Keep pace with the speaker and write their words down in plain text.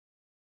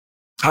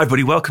Hi,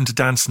 everybody. Welcome to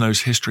Dan Snow's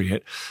History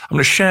Hit. I'm going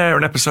to share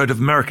an episode of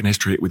American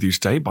History Hit with you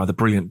today by the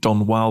brilliant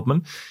Don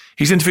Wildman.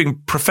 He's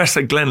interviewing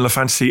Professor Glenn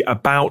LaFantasy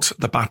about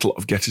the Battle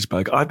of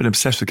Gettysburg. I've been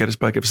obsessed with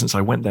Gettysburg ever since I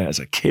went there as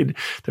a kid.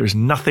 There is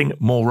nothing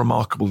more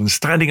remarkable than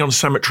standing on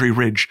Cemetery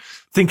Ridge,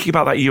 thinking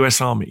about that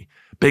US Army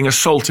being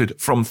assaulted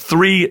from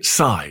three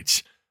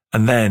sides.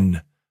 And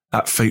then,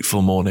 that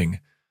fateful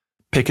morning,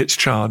 Pickett's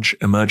charge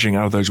emerging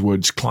out of those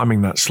woods,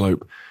 climbing that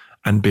slope,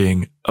 and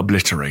being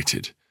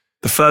obliterated.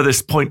 The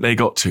furthest point they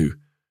got to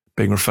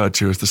being referred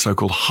to as the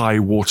so-called high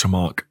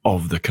watermark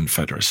of the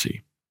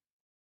Confederacy.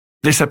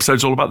 This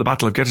episode's all about the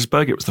Battle of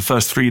Gettysburg. It was the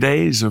first 3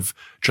 days of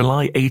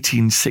July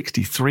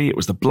 1863. It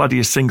was the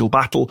bloodiest single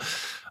battle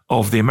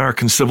of the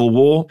American Civil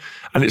War,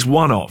 and it's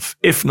one of,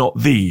 if not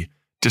the,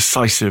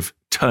 decisive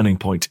turning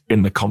point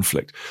in the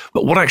conflict.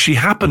 But what actually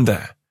happened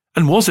there?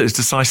 And was it as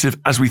decisive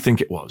as we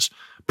think it was?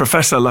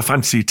 Professor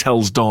LaFantasy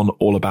tells Don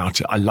all about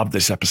it. I love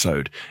this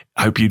episode.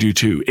 I hope you do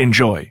too.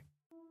 Enjoy.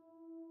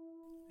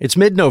 It's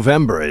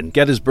mid-November in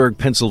Gettysburg,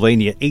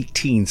 Pennsylvania,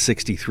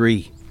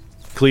 1863.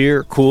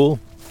 Clear, cool,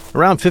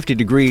 around 50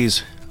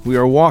 degrees. We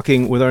are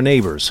walking with our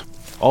neighbors,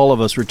 all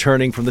of us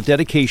returning from the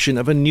dedication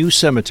of a new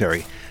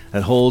cemetery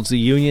that holds the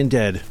Union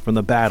dead from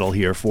the battle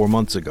here 4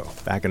 months ago,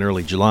 back in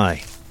early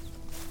July.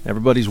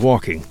 Everybody's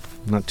walking,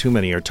 not too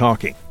many are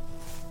talking.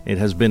 It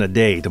has been a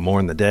day to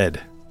mourn the dead.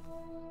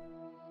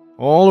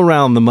 All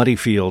around the muddy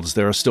fields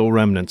there are still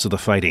remnants of the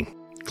fighting,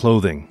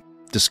 clothing,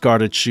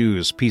 discarded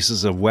shoes,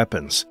 pieces of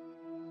weapons.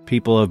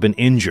 People have been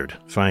injured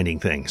finding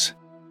things.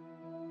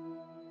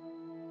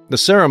 The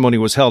ceremony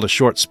was held a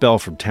short spell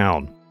from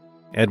town.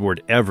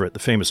 Edward Everett, the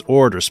famous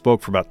orator,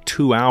 spoke for about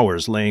 2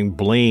 hours, laying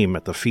blame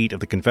at the feet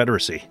of the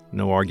Confederacy.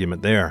 No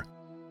argument there.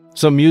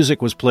 Some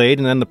music was played,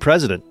 and then the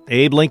president,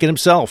 Abe Lincoln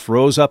himself,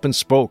 rose up and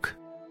spoke.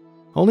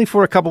 Only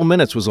for a couple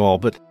minutes was all,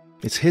 but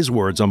it's his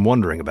words I'm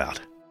wondering about.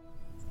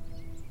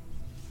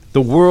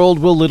 The world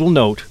will little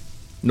note,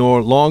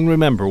 nor long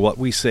remember what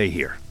we say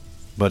here,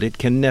 but it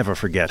can never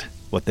forget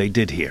what they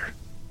did here.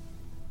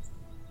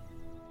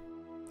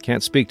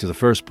 Can't speak to the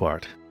first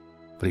part,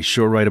 but he's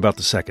sure right about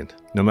the second.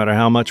 No matter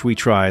how much we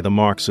try, the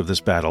marks of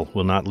this battle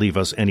will not leave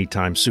us any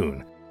time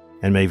soon,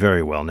 and may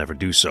very well never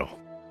do so.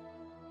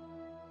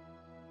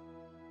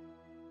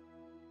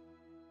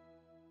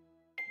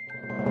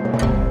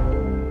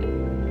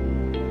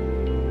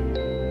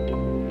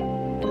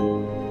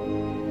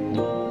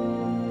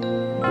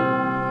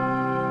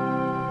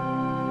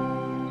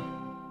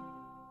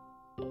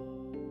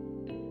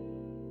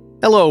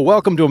 Hello,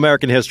 welcome to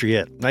American History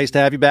Hit. Nice to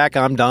have you back.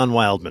 I'm Don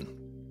Wildman.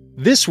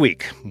 This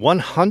week,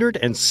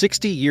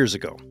 160 years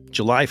ago,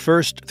 July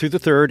 1st through the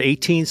 3rd,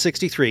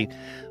 1863,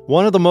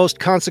 one of the most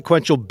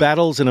consequential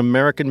battles in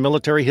American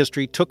military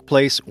history took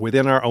place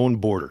within our own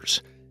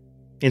borders.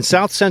 In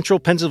south-central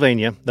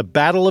Pennsylvania, the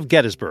Battle of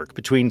Gettysburg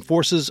between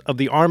forces of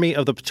the Army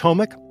of the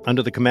Potomac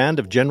under the command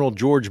of General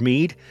George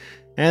Meade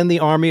and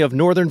the Army of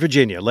Northern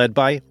Virginia led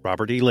by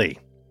Robert E. Lee.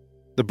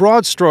 The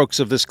broad strokes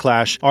of this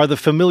clash are the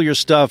familiar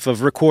stuff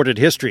of recorded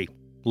history,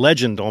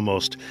 legend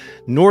almost.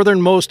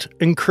 Northernmost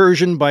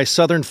incursion by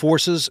Southern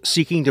forces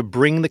seeking to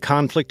bring the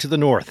conflict to the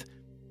north.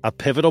 A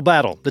pivotal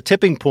battle, the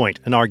tipping point,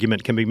 an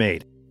argument can be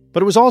made.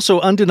 But it was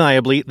also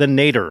undeniably the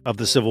nadir of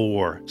the Civil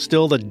War,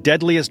 still the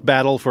deadliest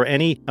battle for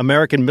any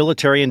American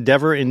military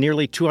endeavor in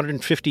nearly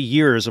 250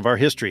 years of our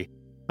history.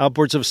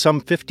 Upwards of some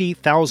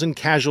 50,000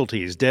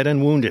 casualties, dead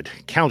and wounded,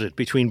 counted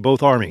between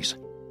both armies,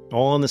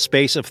 all in the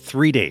space of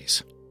 3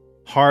 days.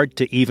 Hard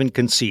to even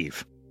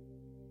conceive.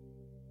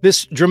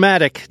 This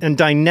dramatic and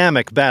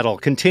dynamic battle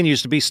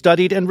continues to be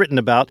studied and written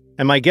about,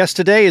 and my guest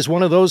today is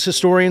one of those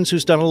historians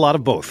who's done a lot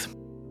of both.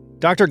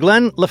 Dr.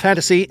 Glenn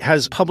LaFantasy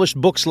has published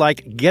books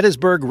like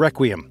Gettysburg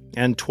Requiem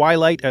and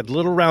Twilight at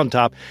Little Round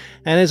Top,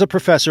 and is a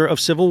professor of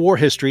Civil War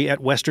history at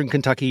Western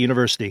Kentucky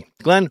University.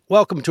 Glenn,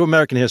 welcome to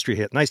American History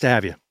Hit. Nice to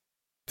have you.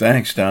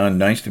 Thanks, Don.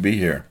 Nice to be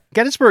here.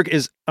 Gettysburg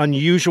is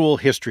unusual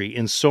history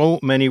in so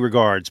many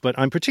regards, but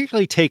I'm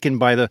particularly taken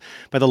by the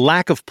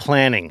lack of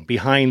planning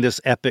behind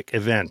this epic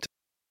event.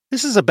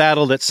 This is a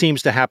battle that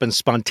seems to happen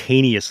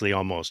spontaneously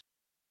almost.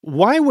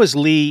 Why was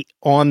Lee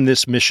on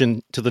this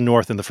mission to the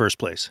north in the first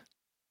place?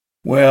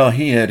 Well,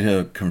 he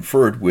had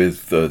conferred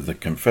with the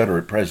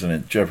Confederate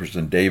President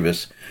Jefferson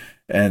Davis,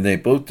 and they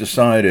both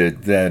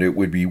decided that it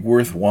would be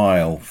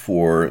worthwhile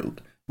for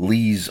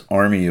Lee's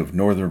Army of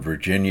Northern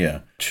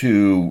Virginia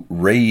to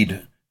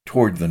raid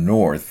toward the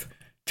north,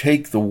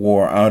 take the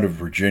war out of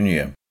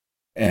Virginia,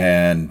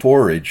 and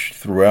forage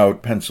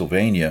throughout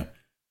Pennsylvania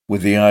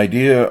with the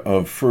idea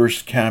of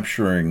first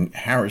capturing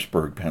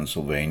Harrisburg,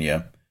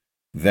 Pennsylvania,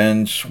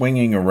 then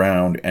swinging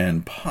around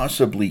and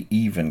possibly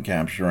even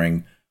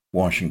capturing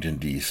Washington,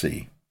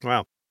 D.C.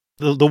 Wow.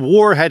 The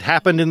war had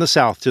happened in the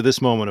South to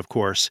this moment, of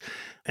course,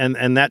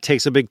 and that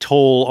takes a big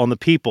toll on the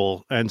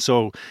people. And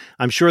so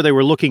I'm sure they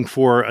were looking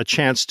for a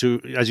chance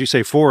to, as you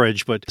say,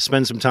 forage, but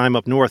spend some time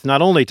up north,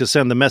 not only to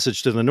send the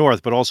message to the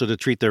north, but also to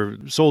treat their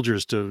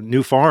soldiers to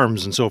new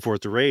farms and so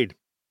forth to raid.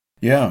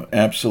 Yeah,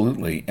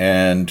 absolutely.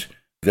 And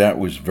that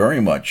was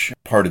very much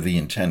part of the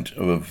intent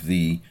of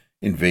the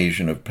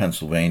invasion of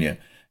Pennsylvania.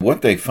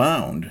 What they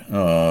found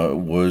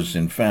was,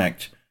 in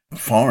fact,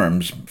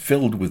 farms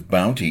filled with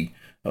bounty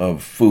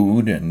of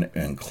food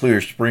and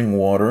clear spring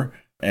water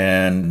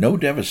and no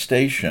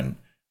devastation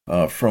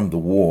from the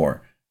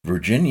war.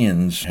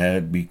 Virginians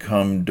had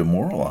become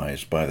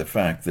demoralized by the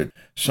fact that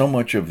so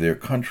much of their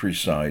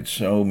countryside,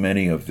 so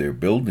many of their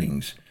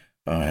buildings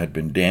had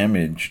been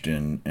damaged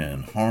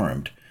and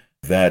harmed,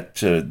 that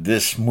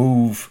this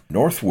move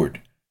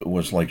northward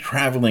was like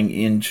traveling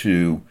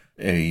into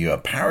a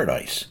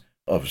paradise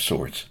of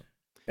sorts.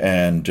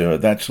 And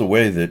that's the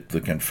way that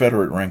the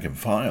Confederate rank and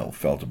file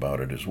felt about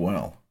it as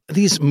well.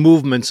 These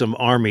movements of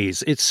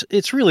armies,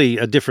 it's really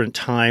a different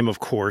time, of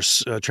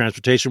course,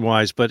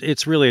 transportation-wise, but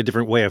it's really a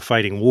different way of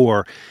fighting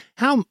war.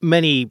 How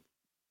many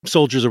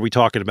soldiers are we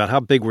talking about? How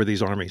big were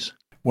these armies?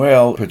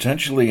 Well,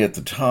 potentially at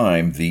the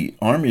time, the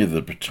Army of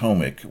the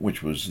Potomac,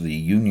 which was the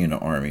Union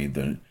Army,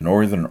 the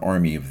Northern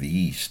Army of the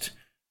East,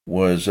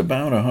 was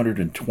about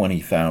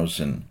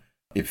 120,000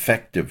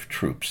 effective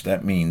troops.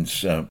 That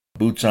means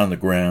boots on the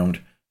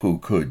ground who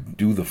could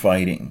do the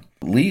fighting.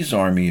 Lee's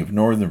Army of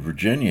Northern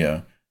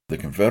Virginia, the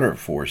Confederate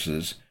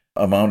forces,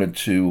 amounted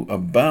to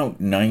about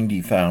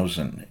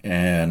 90,000.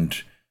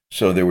 And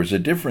so there was a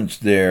difference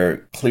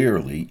there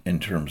clearly in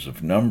terms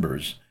of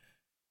numbers.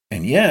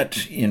 And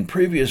yet, in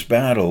previous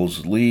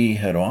battles, Lee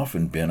had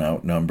often been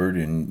outnumbered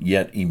and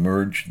yet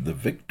emerged the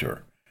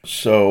victor.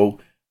 So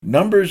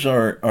numbers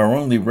are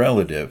only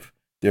relative.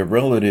 They're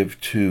relative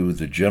to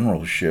the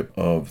generalship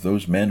of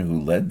those men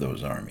who led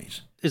those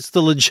armies. It's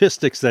the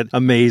logistics that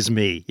amaze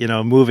me,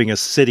 moving a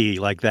city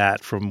like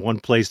that from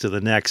one place to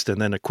the next and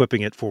then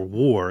equipping it for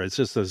war. It's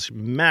just this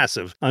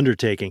massive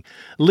undertaking.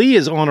 Lee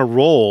is on a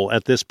roll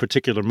at this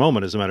particular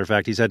moment, as a matter of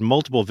fact. He's had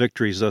multiple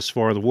victories thus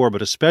far in the war,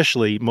 but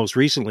especially, most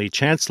recently,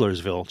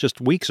 Chancellorsville,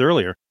 just weeks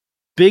earlier.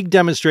 Big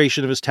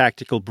demonstration of his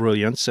tactical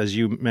brilliance, as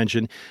you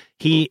mentioned.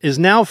 He is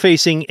now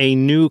facing a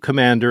new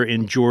commander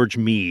in George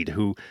Meade,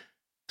 who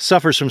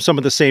suffers from some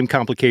of the same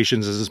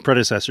complications as his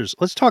predecessors.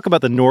 Let's talk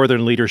about the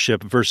Northern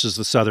leadership versus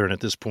the Southern at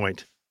this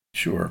point.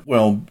 Sure.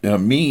 Well,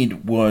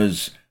 Meade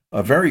was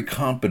a very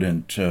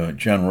competent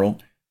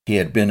general. He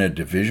had been a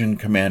division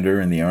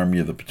commander in the Army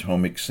of the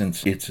Potomac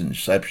since its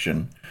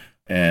inception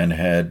and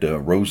had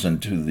risen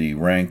to the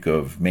rank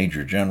of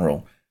Major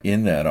General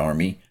in that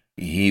army.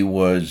 He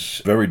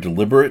was very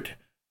deliberate,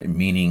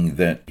 meaning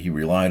that he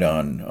relied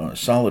on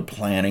solid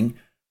planning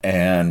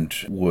and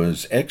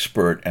was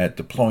expert at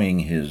deploying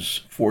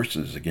his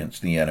forces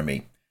against the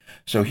enemy.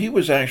 So he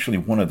was actually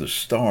one of the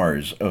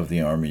stars of the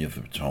Army of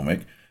the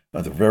Potomac,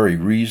 the very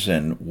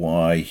reason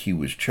why he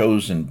was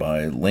chosen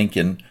by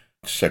Lincoln,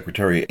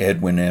 Secretary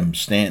Edwin M.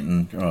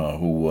 Stanton,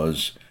 who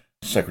was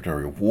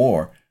Secretary of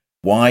War,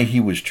 why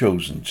he was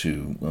chosen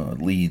to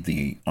lead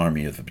the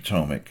Army of the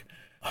Potomac.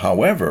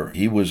 However,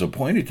 he was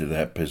appointed to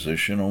that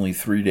position only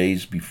 3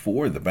 days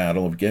before the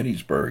Battle of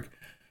Gettysburg.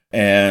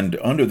 And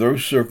under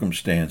those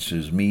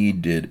circumstances,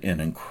 Meade did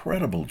an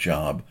incredible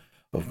job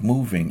of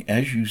moving,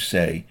 as you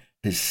say,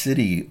 his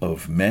city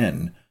of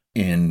men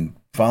in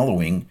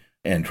following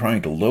and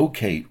trying to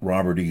locate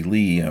Robert E.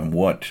 Lee and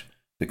what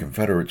the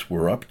Confederates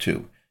were up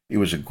to. It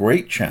was a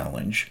great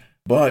challenge,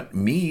 but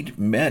Meade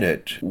met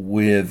it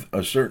with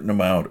a certain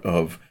amount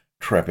of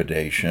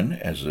trepidation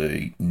as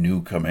a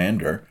new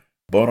commander,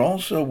 but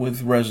also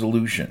with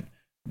resolution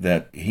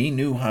that he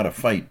knew how to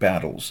fight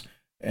battles.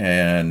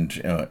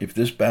 And if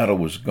this battle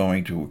was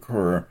going to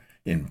occur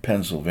in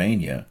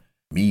Pennsylvania,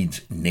 Meade's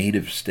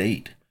native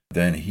state,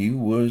 then he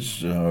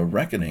was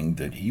reckoning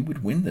that he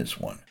would win this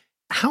one.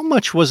 How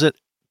much was it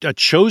a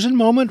chosen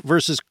moment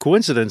versus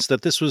coincidence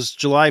that this was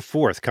July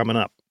 4th coming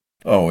up?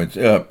 Oh, it's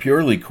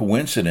purely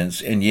coincidence,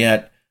 and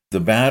yet the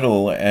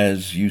battle,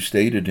 as you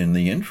stated in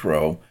the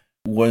intro,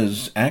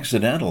 was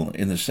accidental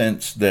in the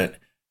sense that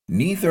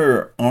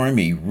neither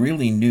army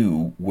really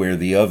knew where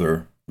the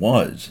other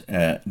was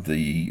at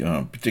the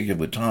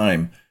particular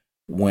time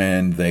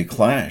when they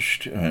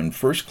clashed and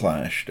first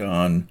clashed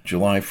on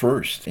July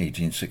 1st,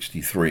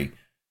 1863.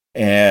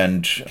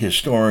 And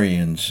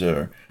historians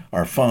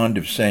are fond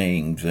of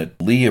saying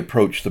that Lee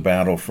approached the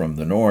battle from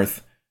the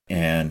north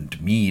and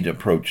Meade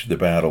approached the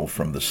battle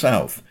from the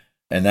south.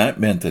 And that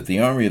meant that the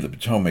Army of the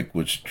Potomac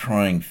was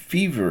trying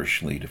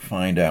feverishly to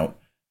find out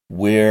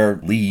where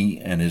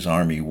Lee and his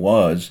army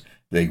was.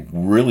 They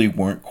really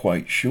weren't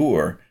quite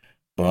sure.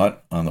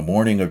 But on the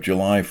morning of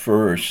July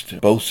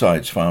 1st, both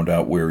sides found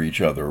out where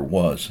each other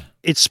was.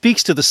 It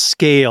speaks to the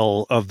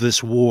scale of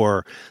this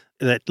war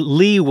that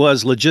Lee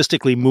was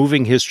logistically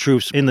moving his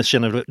troops in the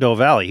Shenandoah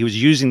Valley. He was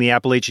using the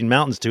Appalachian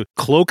Mountains to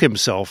cloak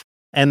himself.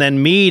 And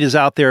then Meade is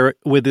out there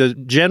with the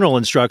general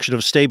instruction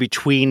of stay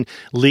between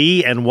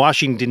Lee and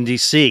Washington,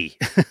 D.C.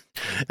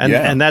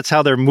 and that's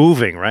how they're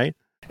moving, right?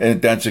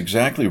 And that's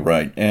exactly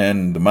right.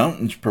 And the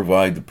mountains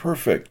provide the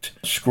perfect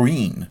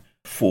screen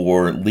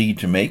for Lee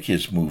to make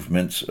his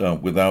movements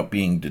without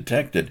being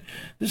detected.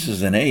 This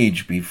is an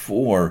age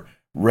before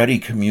ready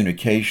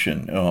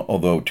communication,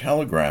 although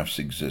telegraphs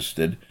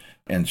existed,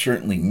 and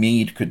certainly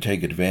Meade could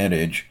take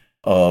advantage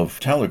of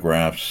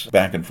telegraphs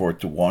back and forth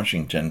to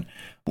Washington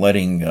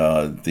letting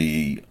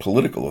the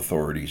political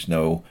authorities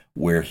know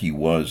where he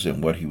was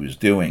and what he was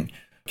doing.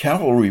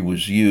 Cavalry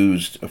was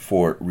used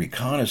for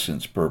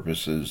reconnaissance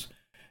purposes,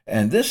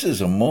 and this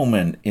is a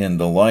moment in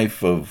the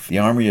life of the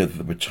Army of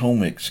the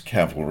Potomac's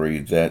cavalry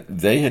that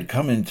they had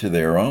come into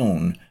their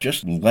own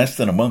just less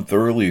than a month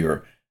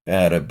earlier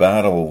at a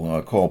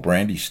battle called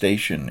Brandy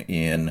Station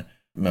in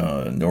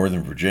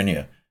Northern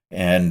Virginia,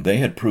 and they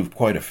had proved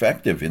quite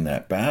effective in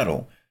that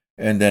battle.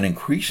 And then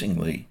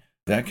increasingly,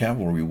 that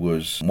cavalry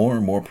was more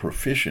and more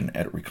proficient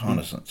at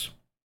reconnaissance.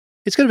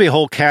 It's going to be a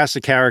whole cast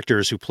of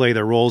characters who play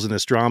their roles in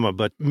this drama,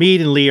 but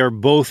Meade and Lee are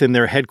both in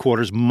their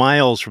headquarters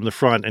miles from the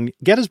front, and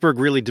Gettysburg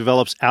really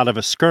develops out of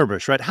a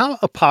skirmish, right? How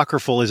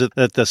apocryphal is it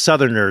that the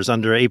Southerners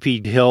under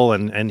A.P. Hill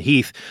and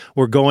Heath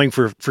were going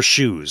for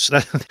shoes?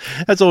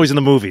 That's always in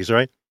the movies,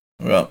 right?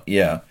 Well,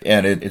 yeah,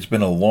 and it's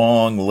been a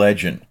long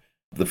legend.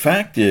 The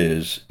fact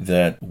is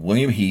that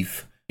William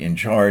Heath, in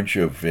charge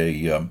of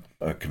a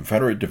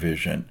Confederate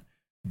division,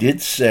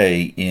 did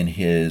say in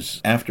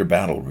his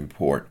after-battle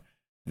report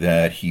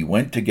that he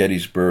went to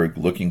Gettysburg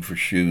looking for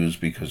shoes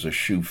because a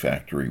shoe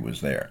factory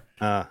was there.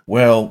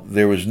 Well,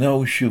 there was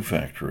no shoe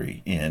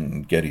factory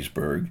in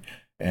Gettysburg,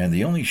 and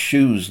the only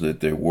shoes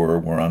that there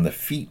were on the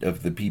feet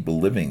of the people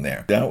living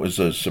there. That was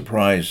a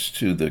surprise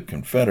to the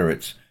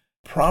Confederates.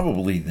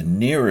 Probably the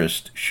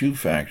nearest shoe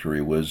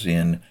factory was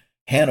in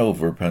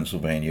Hanover,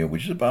 Pennsylvania,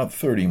 which is about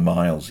 30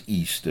 miles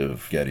east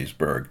of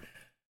Gettysburg.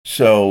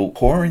 So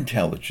poor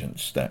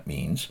intelligence, that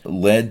means,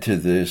 led to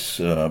this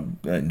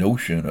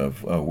notion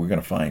of we're going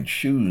to find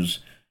shoes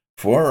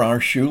for our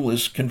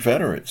shoeless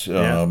Confederates.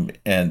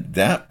 And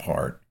that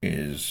part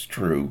is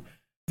true,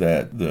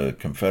 that the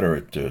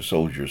Confederate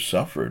soldiers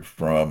suffered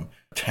from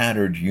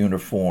tattered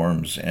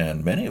uniforms,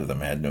 and many of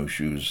them had no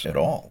shoes at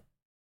all.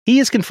 He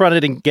is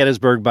confronted in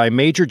Gettysburg by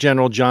Major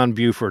General John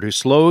Buford, who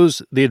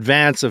slows the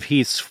advance of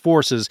Heath's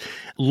forces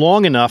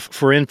long enough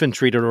for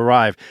infantry to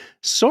arrive.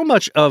 So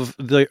much of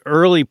the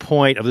early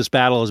point of this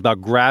battle is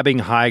about grabbing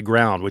high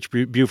ground, which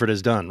Buford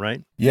has done,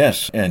 right?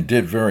 Yes, and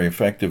did very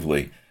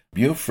effectively.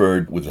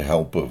 Buford, with the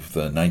help of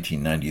the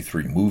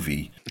 1993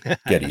 movie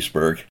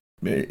Gettysburg,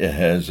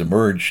 has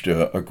emerged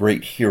a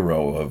great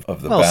hero of the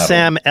battle. Well,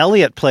 Sam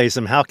Elliott plays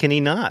him. How can he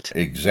not?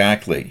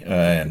 Exactly.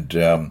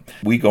 And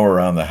we go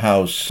around the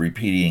house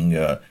repeating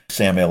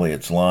Sam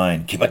Elliott's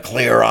line, "Keep a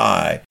clear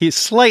eye." He's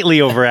slightly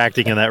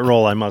overacting in that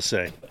role, I must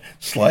say.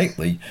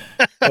 Slightly.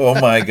 Oh,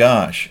 my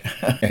gosh.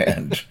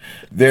 And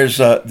there's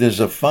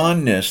a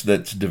fondness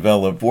that's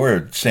developed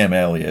for Sam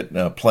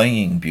Elliott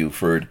playing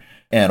Buford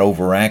and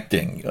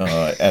overacting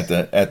at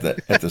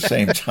the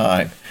same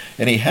time.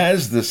 And he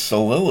has this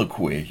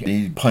soliloquy.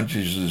 He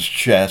punches his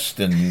chest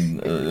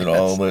and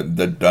all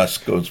the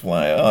dust goes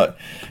flying out.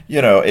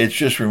 It's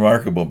just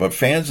remarkable. But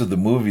fans of the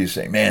movie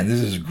say, man,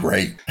 this is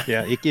great.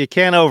 Yeah, you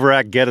can't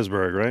overact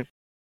Gettysburg, right?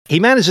 He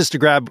manages to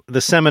grab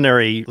the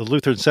seminary, the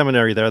Lutheran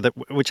seminary there,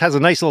 which has a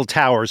nice little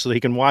tower so that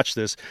he can watch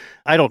this.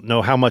 I don't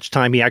know how much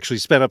time he actually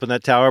spent up in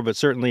that tower, but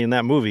certainly in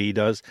that movie he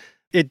does.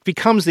 It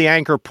becomes the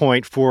anchor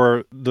point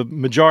for the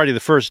majority of the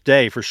first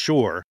day, for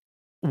sure.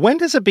 When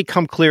does it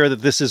become clear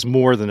that this is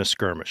more than a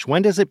skirmish?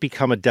 When does it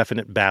become a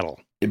definite battle?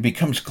 It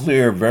becomes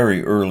clear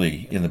very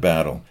early in the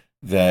battle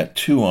that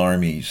two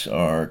armies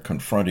are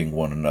confronting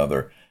one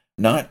another,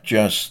 not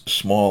just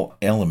small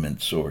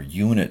elements or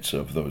units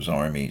of those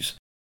armies,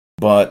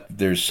 but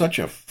there's such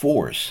a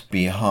force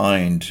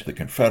behind the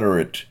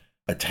Confederate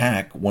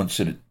attack once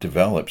it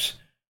develops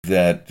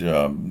that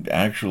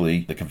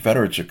actually the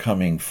Confederates are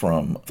coming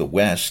from the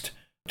west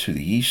to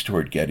the east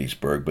toward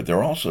Gettysburg, but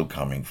they're also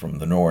coming from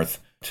the north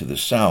to the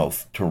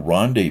south to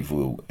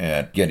rendezvous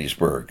at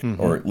Gettysburg,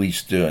 or at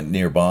least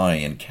nearby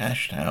in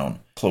Cashtown,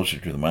 closer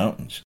to the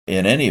mountains.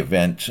 In any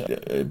event,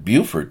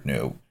 Buford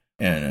knew,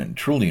 and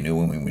truly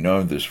knew, and we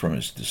know this from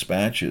his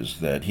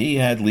dispatches, that he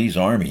had Lee's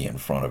army in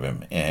front of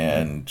him,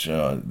 and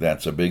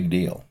that's a big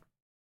deal.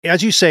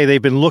 As you say,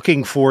 they've been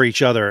looking for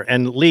each other,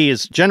 and Lee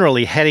is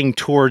generally heading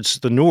towards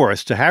the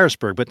north to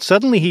Harrisburg, but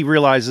suddenly he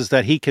realizes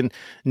that he can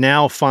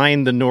now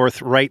find the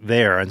north right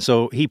there, and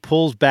so he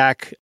pulls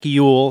back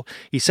Ewell,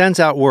 he sends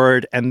out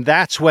word, and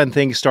that's when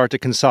things start to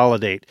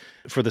consolidate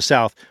for the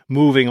South,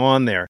 moving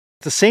on there.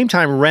 At the same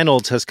time,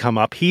 Reynolds has come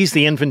up. He's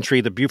the infantry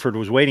that Buford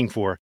was waiting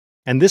for,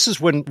 and this is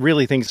when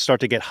really things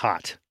start to get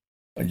hot.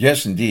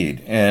 Yes,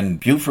 indeed, and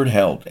Buford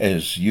held,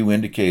 as you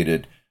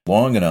indicated,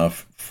 long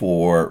enough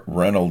for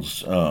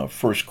Reynolds'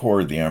 First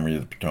Corps of the Army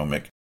of the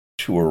Potomac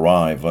to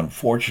arrive.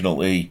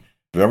 Unfortunately,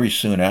 very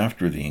soon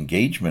after the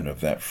engagement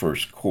of that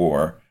First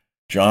Corps,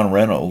 John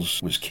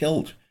Reynolds was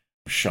killed,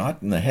 shot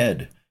in the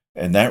head,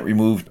 and that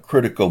removed a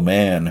critical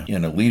man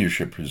in a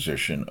leadership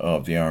position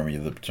of the Army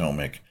of the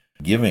Potomac,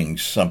 giving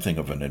something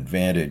of an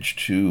advantage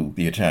to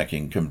the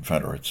attacking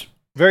Confederates.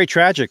 Very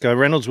tragic.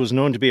 Reynolds was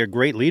known to be a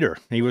great leader.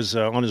 He was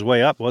on his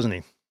way up, wasn't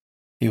he?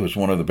 He was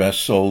one of the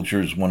best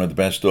soldiers, one of the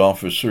best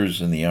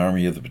officers in the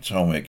Army of the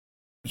Potomac.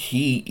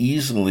 He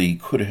easily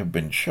could have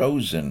been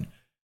chosen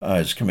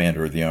as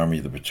commander of the Army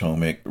of the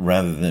Potomac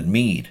rather than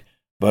Meade.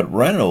 But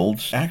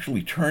Reynolds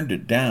actually turned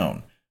it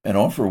down. An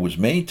offer was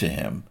made to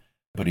him,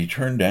 but he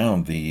turned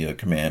down the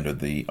command of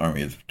the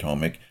Army of the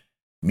Potomac.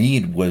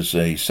 Meade was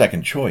a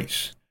second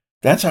choice.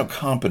 That's how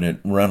competent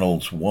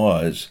Reynolds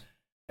was.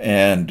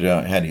 And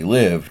had he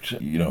lived,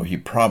 he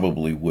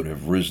probably would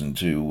have risen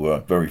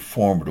to very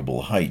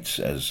formidable heights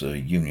as a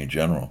Union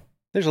general.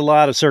 There's a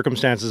lot of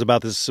circumstances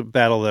about this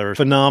battle that are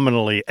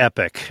phenomenally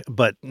epic,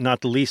 but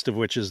not the least of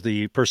which is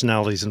the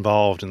personalities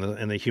involved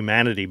and the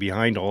humanity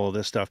behind all of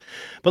this stuff.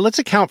 But let's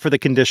account for the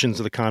conditions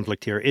of the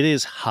conflict here. It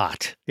is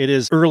hot. It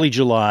is early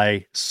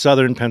July,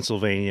 southern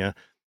Pennsylvania,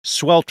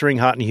 sweltering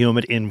hot and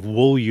humid in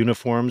wool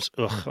uniforms.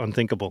 Ugh,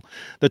 unthinkable.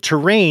 The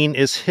terrain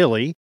is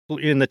hilly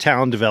in the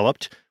town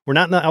developed. We're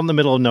not out in the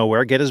middle of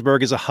nowhere.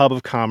 Gettysburg is a hub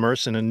of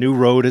commerce, and a new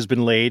road has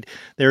been laid.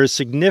 There is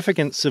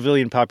significant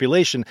civilian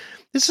population.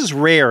 This is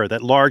rare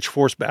that large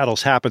force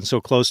battles happen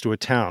so close to a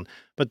town,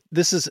 but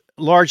this is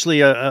largely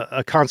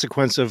a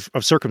consequence of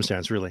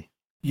circumstance, really.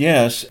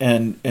 Yes,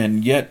 and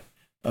yet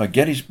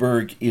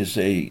Gettysburg is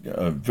a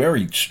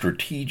very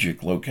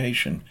strategic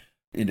location.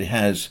 It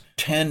has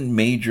 10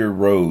 major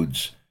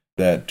roads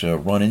that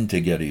run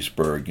into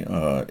Gettysburg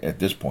at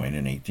this point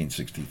in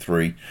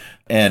 1863.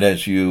 And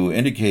as you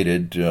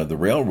indicated, the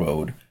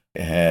railroad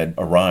had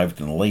arrived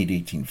in the late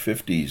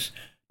 1850s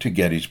to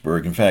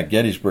Gettysburg. In fact,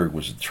 Gettysburg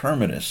was a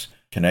terminus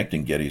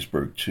connecting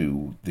Gettysburg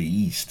to the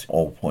east,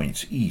 all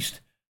points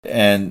east.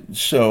 And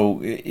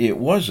so it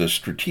was a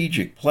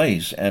strategic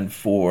place, and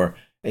for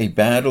a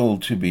battle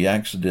to be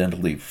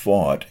accidentally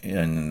fought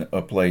in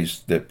a place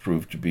that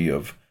proved to be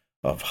of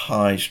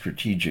high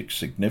strategic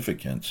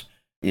significance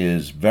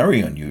is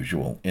very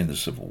unusual in the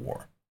Civil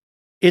War.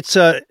 It's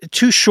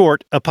too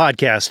short a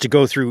podcast to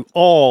go through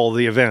all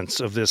the events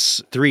of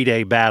this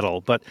 3-day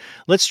battle, but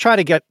let's try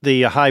to get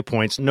the high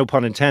points, no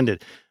pun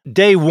intended.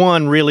 Day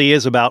one really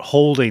is about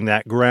holding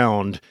that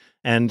ground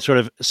and sort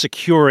of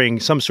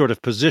securing some sort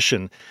of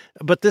position.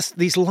 But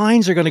these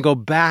lines are going to go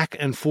back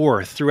and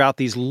forth throughout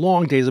these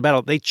long days of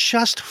battle. They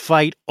just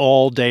fight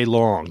all day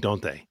long,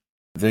 don't they?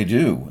 They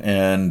do,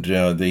 and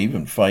they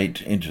even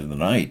fight into the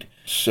night.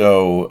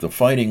 So the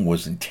fighting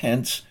was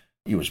intense,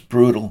 it was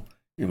brutal,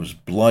 it was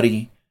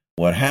bloody.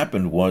 What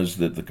happened was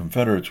that the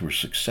Confederates were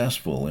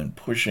successful in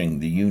pushing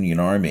the Union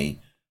Army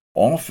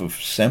off of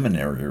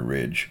Seminary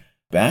Ridge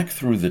back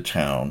through the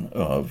town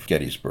of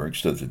Gettysburg,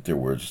 so that there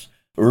was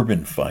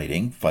urban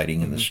fighting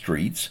in the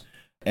streets,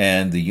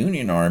 and the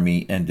Union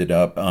Army ended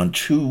up on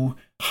two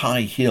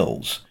high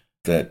hills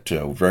that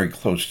were very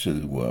close to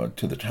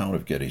the town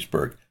of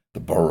Gettysburg,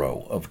 the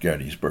borough of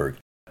Gettysburg.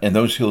 And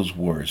those hills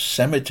were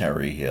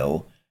Cemetery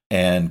Hill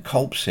and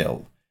Culp's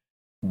Hill.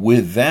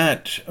 With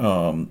that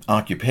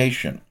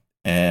occupation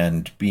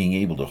and being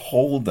able to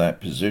hold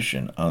that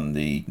position on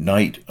the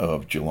night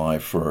of July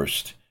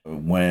 1st,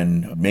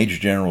 when Major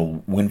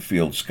General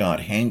Winfield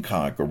Scott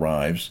Hancock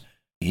arrives,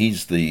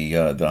 he's the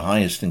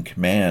highest in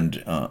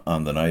command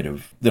on the night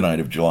of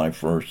July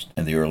 1st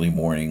and the early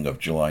morning of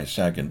July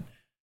 2nd.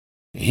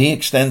 He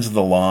extends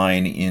the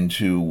line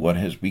into what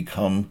has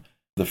become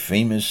the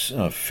famous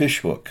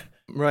fishhook.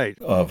 Right.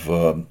 Of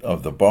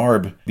the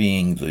barb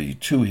being the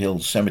Two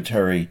Hills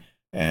Cemetery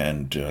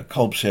and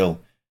Culp's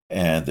Hill,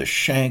 and the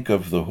shank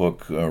of the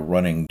hook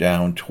running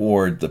down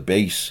toward the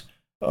base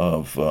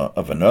of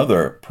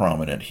another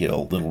prominent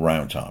hill, Little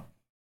Round Top.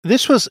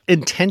 This was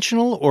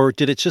intentional, or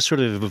did it just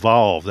sort of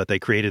evolve that they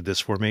created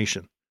this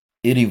formation?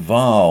 It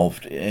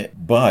evolved,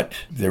 but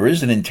there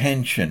is an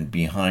intention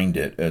behind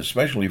it,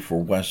 especially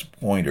for West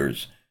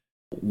Pointers.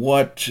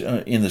 What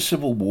in the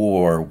Civil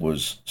War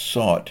was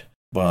sought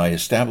by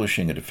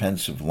establishing a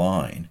defensive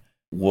line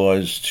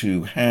was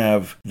to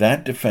have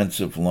that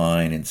defensive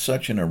line in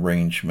such an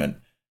arrangement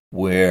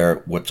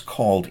where what's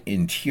called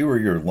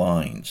interior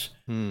lines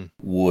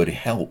would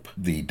help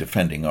the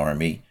defending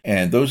army.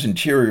 And those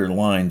interior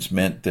lines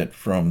meant that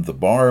from the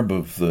barb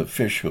of the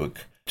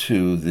fishhook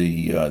to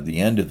the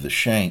end of the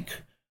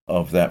shank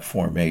of that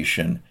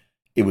formation,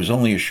 it was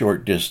only a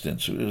short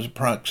distance. It was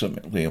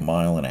approximately 1.5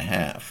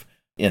 miles.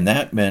 And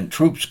that meant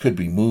troops could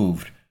be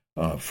moved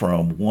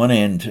from one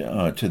end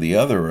to the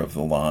other of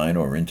the line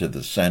or into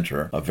the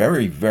center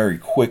very, very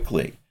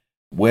quickly.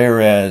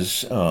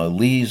 Whereas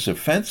Lee's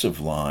offensive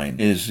line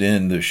is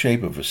in the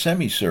shape of a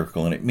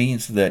semicircle, and it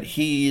means that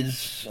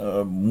his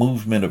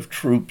movement of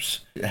troops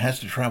has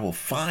to travel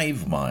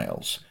 5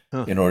 miles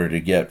in order to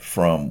get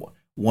from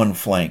one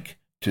flank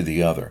to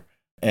the other.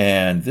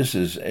 And this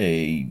is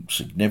a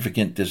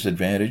significant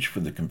disadvantage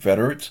for the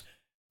Confederates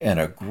and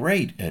a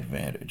great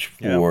advantage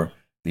for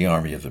the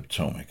Army of the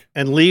Potomac.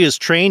 And Lee is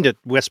trained at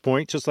West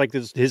Point, just like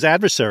his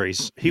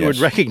adversaries. He would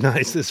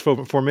recognize this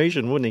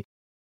formation, wouldn't he?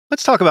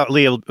 Let's talk about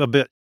Lee a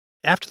bit.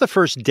 After the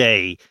first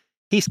day,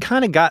 he's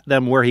kind of got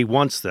them where he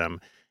wants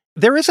them.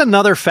 There is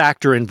another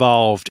factor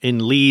involved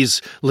in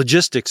Lee's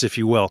logistics, if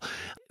you will.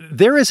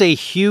 There is a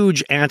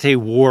huge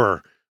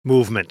anti-war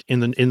movement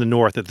in the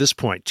North at this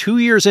point. 2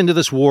 years into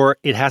this war,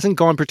 it hasn't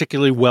gone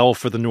particularly well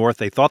for the North.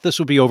 They thought this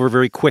would be over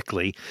very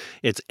quickly.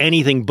 It's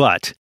anything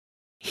but.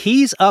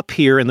 He's up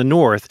here in the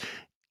North,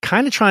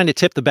 kind of trying to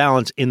tip the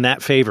balance in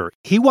that favor.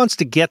 He wants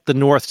to get the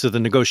North to the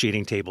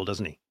negotiating table,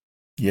 doesn't he?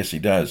 Yes, he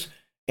does.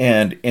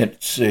 And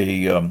it's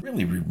a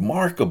really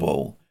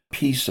remarkable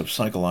piece of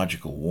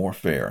psychological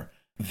warfare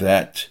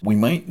that we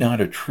might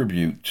not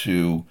attribute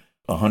to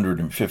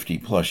 150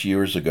 plus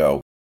years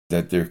ago,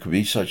 that there could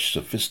be such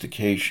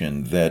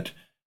sophistication that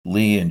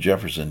Lee and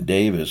Jefferson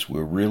Davis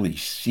were really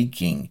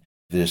seeking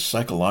this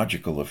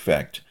psychological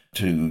effect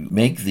to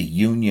make the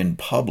Union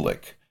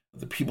public,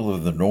 the people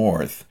of the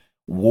North,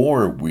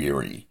 war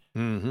weary.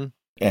 Mm-hmm.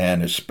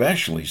 And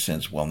especially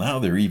since, well, now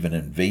they're even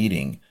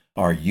invading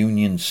our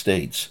Union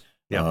states,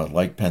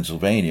 like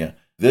Pennsylvania.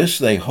 This,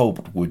 they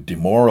hoped, would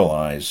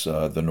demoralize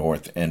the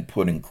North and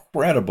put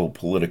incredible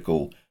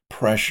political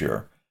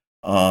pressure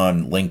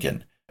on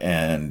Lincoln,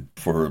 and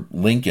for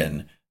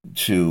Lincoln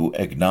to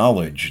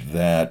acknowledge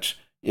that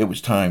it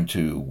was time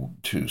to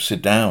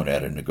sit down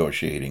at a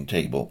negotiating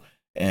table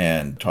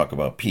and talk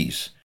about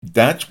peace.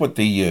 That's what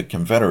the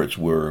Confederates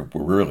were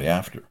really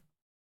after.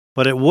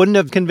 But it wouldn't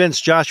have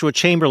convinced Joshua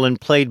Chamberlain,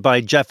 played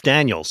by Jeff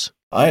Daniels.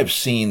 I have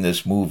seen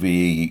this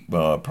movie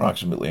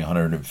approximately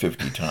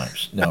 150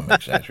 times. No, I'm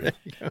exaggerating.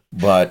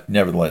 But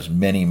nevertheless,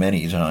 many,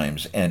 many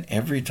times. And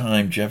every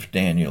time Jeff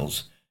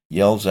Daniels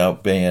yells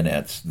out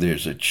bayonets,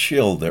 there's a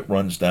chill that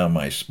runs down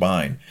my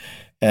spine.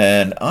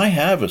 And I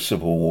have a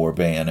Civil War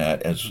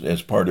bayonet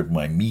as part of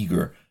my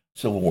meager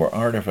Civil War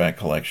artifact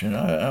collection.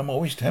 I'm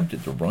always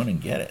tempted to run and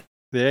get it.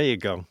 There you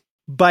go.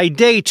 By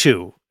day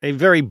 2, a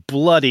very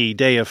bloody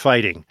day of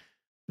fighting,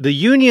 the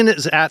Union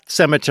is at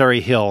Cemetery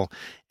Hill,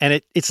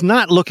 and it's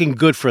not looking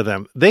good for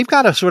them. They've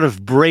got to sort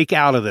of break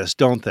out of this,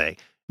 don't they?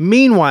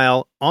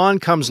 Meanwhile, on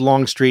comes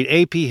Longstreet,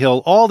 A.P.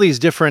 Hill. All these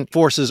different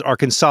forces are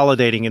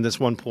consolidating in this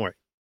one point.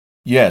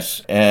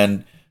 Yes,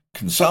 and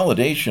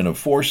consolidation of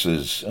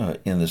forces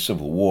in the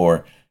Civil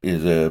War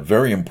is a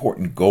very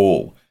important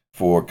goal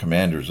for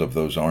commanders of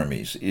those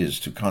armies, is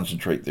to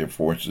concentrate their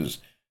forces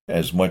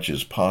as much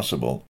as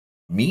possible.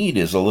 Meade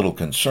is a little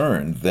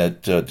concerned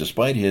that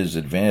despite his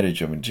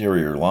advantage of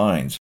interior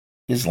lines,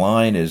 his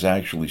line is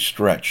actually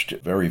stretched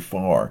very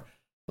far.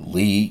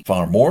 Lee,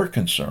 far more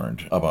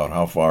concerned about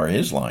how far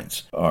his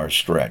lines are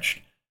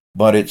stretched.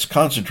 But it's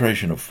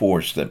concentration of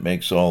force that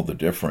makes all the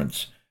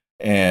difference.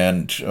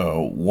 And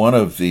one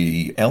of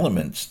the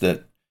elements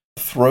that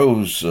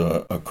throws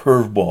a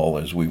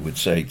curveball, as we would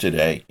say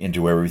today,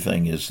 into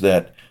everything is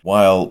that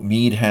while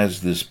Meade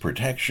has this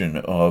protection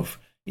of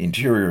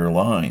interior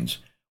lines,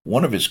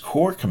 one of his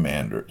corps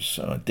commanders,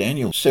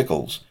 Daniel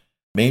Sickles,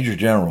 Major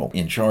General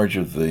in charge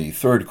of the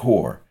Third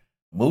Corps,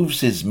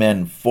 moves his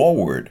men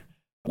forward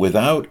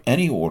without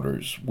any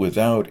orders,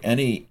 without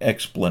any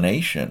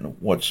explanation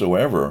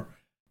whatsoever,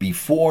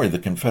 before the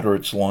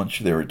Confederates launch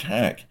their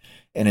attack.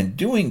 And in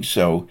doing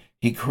so,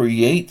 he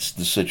creates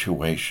the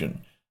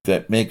situation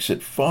that makes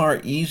it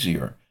far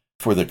easier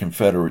for the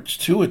Confederates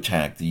to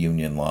attack the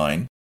Union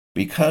line,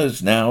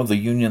 because now the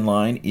Union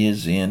line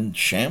is in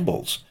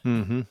shambles.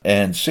 Mm-hmm.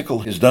 And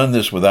Sickles has done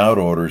this without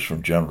orders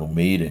from General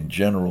Meade, and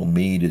General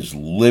Meade is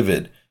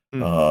livid,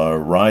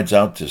 rides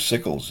out to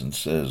Sickles and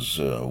says,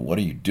 what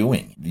are you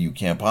doing? You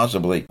can't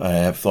possibly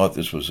have thought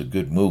this was a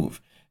good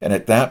move. And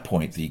at that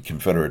point, the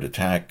Confederate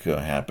attack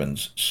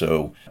happens.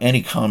 So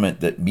any comment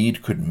that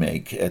Meade could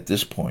make at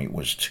this point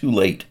was too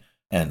late,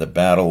 and the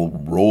battle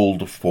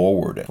rolled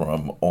forward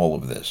from all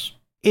of this.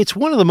 It's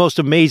one of the most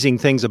amazing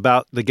things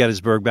about the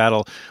Gettysburg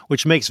battle,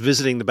 which makes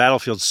visiting the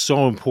battlefield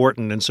so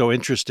important and so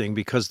interesting,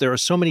 because there are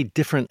so many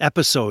different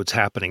episodes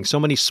happening, so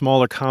many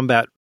smaller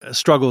combat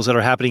struggles that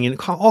are happening in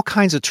all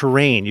kinds of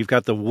terrain. You've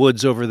got the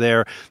woods over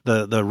there,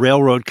 the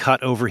railroad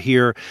cut over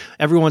here.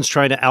 Everyone's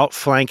trying to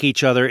outflank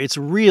each other. It's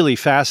a really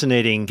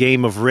fascinating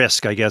game of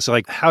risk, I guess.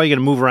 Like, how are you going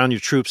to move around your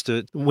troops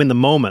to win the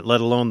moment, let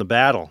alone the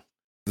battle?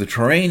 The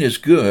terrain is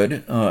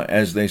good,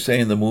 as they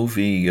say in the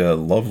movie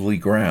Lovely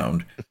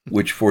Ground,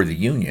 which for the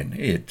Union,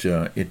 it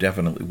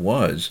definitely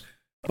was.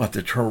 But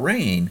the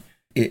terrain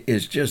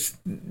is just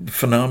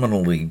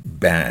phenomenally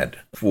bad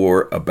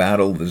for a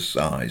battle this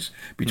size,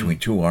 between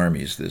two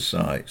armies this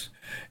size.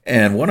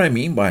 And what I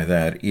mean by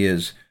that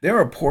is there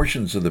are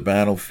portions of the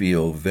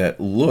battlefield that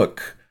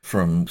look,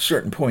 from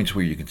certain points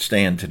where you can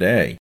stand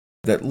today,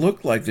 that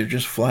look like they're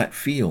just flat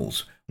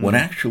fields, when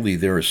actually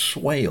there are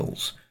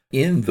swales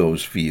in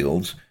those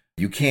fields.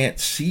 You can't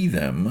see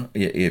them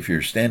if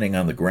you're standing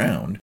on the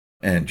ground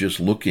and just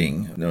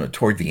looking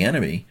toward the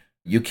enemy.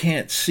 You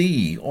can't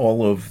see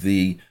all of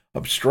the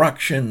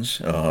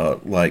obstructions,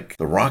 like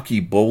the rocky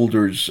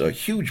boulders,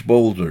 huge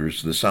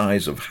boulders the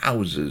size of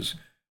houses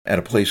at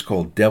a place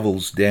called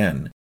Devil's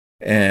Den,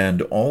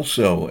 and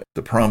also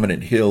the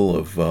prominent hill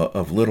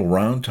of Little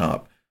Round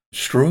Top,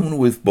 strewn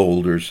with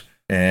boulders,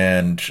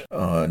 and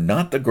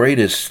not the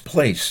greatest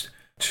place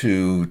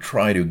to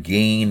try to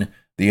gain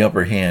the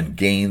upper hand,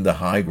 gain the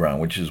high ground,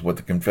 which is what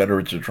the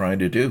Confederates are trying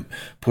to do,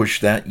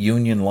 push that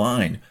Union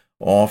line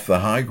off the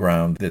high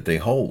ground that they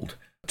hold.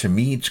 To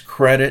Meade's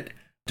credit,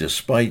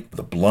 despite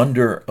the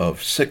blunder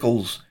of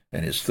Sickles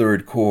and his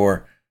Third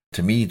Corps,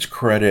 to Meade's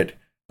credit,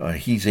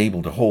 he's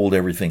able to hold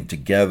everything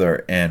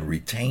together and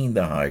retain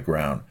the high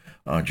ground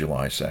on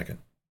July 2nd.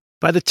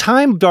 By the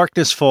time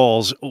darkness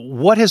falls,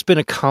 what has been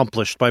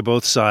accomplished by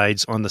both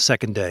sides on the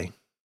second day?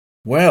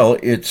 Well,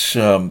 it's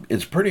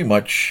pretty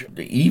much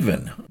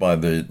even by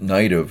the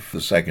night of the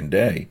second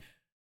day.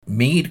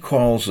 Meade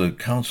calls a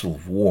council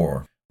of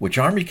war, which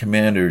Army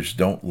commanders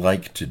don't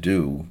like to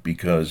do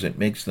because it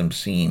makes them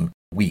seem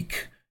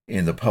weak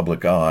in the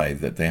public eye,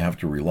 that they have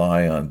to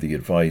rely on the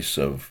advice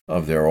of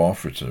their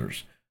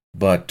officers.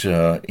 But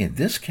in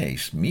this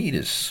case, Meade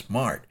is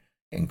smart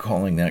in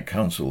calling that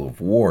council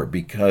of war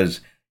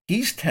because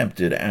he's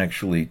tempted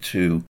actually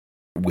to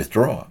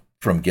withdraw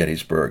from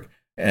Gettysburg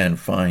and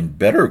find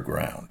better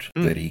ground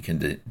that he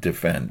can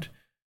defend.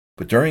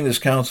 But during this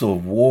council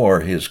of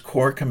war, his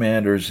corps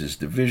commanders, his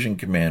division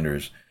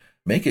commanders,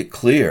 make it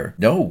clear,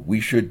 no,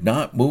 we should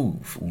not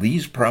move.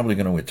 Lee's probably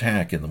going to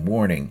attack in the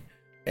morning,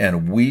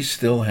 and we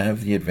still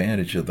have the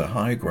advantage of the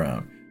high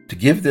ground. To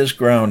give this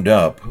ground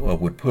up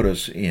would put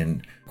us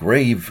in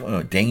grave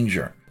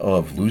danger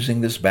of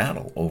losing this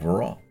battle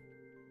overall.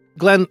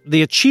 Glenn,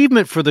 the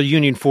achievement for the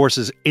Union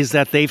forces is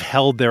that they've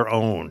held their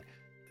own.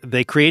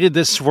 They created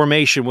this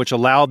formation which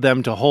allowed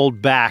them to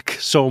hold back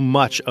so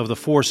much of the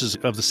forces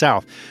of the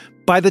South.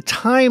 By the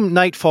time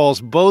night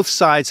falls, both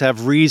sides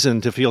have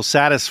reason to feel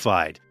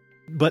satisfied.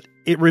 But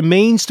it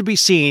remains to be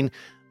seen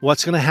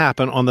what's going to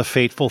happen on the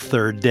fateful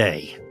third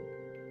day.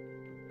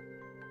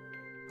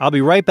 I'll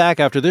be right back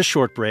after this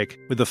short break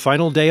with the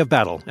final day of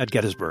battle at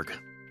Gettysburg.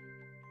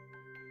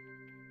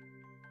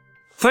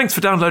 Thanks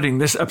for downloading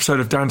this episode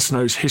of Dan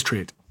Snow's History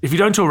Hit. If you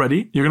don't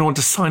already, you're going to want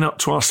to sign up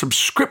to our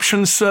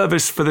subscription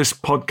service for this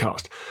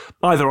podcast,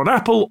 either on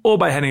Apple or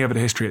by heading over to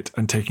History Hit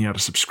and taking out a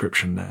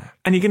subscription there.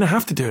 And you're going to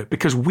have to do it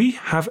because we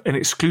have an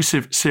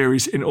exclusive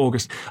series in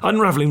August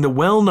unravelling the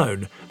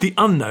well-known, the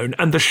unknown,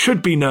 and the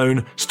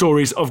should-be-known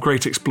stories of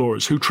great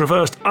explorers who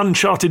traversed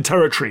uncharted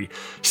territory,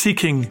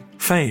 seeking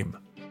fame,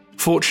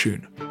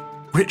 fortune,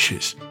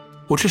 riches,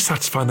 or just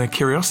satisfying their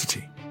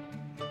curiosity.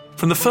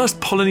 From the first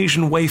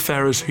Polynesian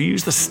wayfarers who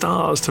used the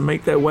stars to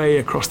make their way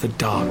across the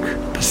dark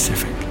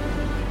Pacific,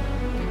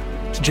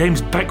 to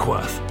James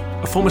Beckworth,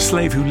 a former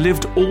slave who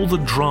lived all the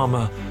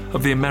drama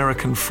of the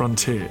American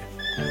frontier,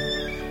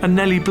 and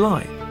Nellie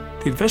Bly,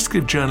 the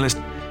investigative journalist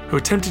who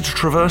attempted to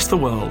traverse the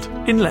world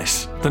in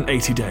less than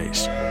 80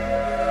 days.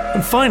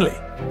 And finally,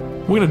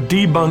 we're going to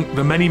debunk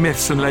the many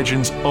myths and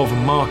legends of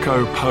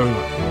Marco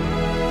Polo.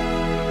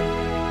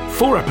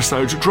 4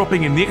 episodes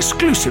dropping in the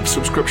exclusive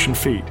subscription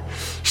feed.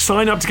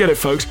 Sign up to get it,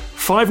 folks.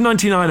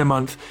 $5.99 a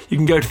month. You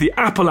can go to the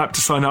Apple app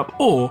to sign up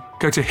or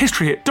go to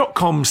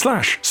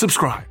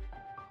historyhit.com/subscribe.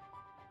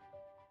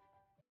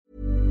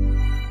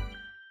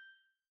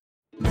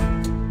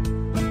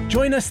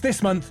 Join us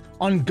this month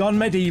on Gone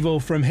Medieval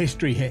from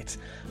History Hit.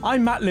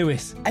 I'm Matt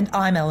Lewis. And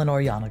I'm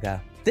Eleanor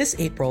Yanaga. This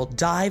April,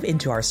 dive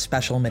into our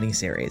special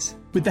miniseries.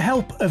 With the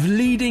help of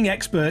leading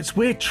experts,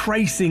 we're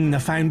tracing the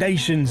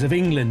foundations of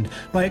England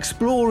by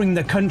exploring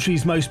the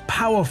country's most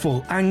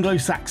powerful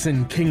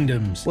Anglo-Saxon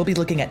kingdoms. We'll be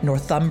looking at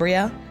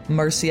Northumbria,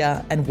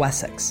 Mercia, and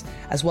Wessex,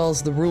 as well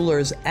as the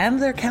rulers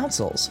and their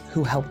councils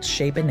who helped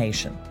shape a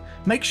nation.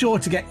 Make sure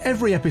to get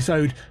every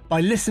episode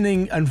by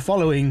listening and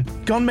following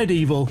Gone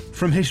Medieval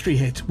from History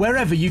Hit,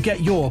 wherever you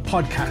get your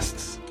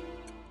podcasts.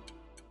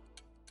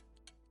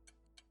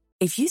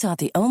 If you thought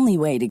the only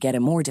way to get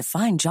a more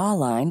defined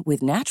jawline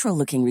with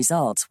natural-looking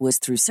results was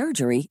through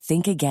surgery,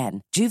 think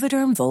again.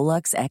 Juvederm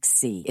Volux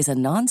XC is a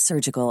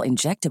non-surgical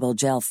injectable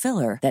gel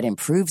filler that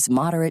improves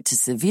moderate to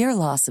severe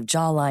loss of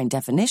jawline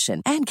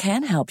definition and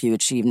can help you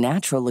achieve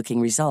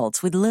natural-looking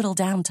results with little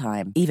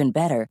downtime. Even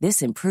better,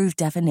 this improved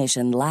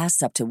definition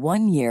lasts up to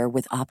 1 year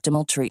with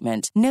optimal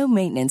treatment. No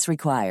maintenance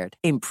required.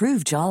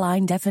 Improve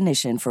jawline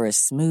definition for a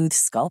smooth,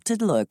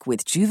 sculpted look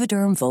with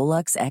Juvederm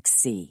Volux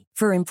XC.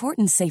 For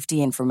important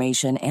safety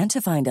information and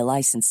to find a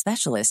licensed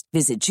specialist,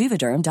 visit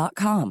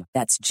Juvederm.com.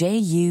 That's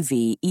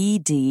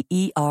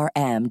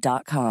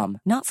JUVEDERM.com.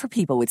 Not for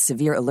people with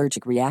severe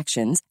allergic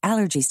reactions,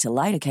 allergies to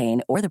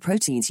lidocaine, or the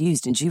proteins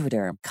used in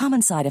Juvederm.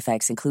 Common side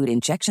effects include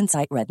injection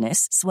site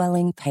redness,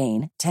 swelling,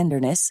 pain,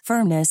 tenderness,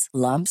 firmness,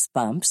 lumps,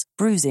 bumps,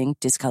 bruising,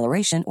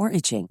 discoloration, or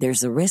itching.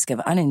 There's a risk of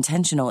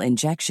unintentional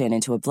injection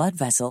into a blood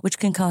vessel, which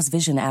can cause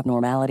vision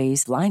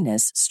abnormalities,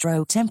 blindness,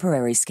 stroke,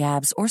 temporary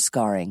scabs, or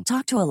scarring.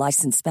 Talk to a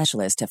licensed specialist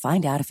to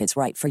find out if it's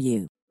right for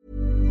you.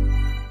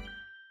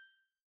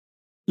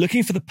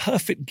 Looking for the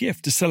perfect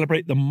gift to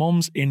celebrate the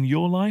moms in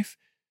your life?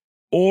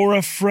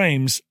 Aura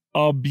frames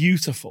are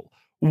beautiful,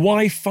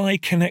 Wi-Fi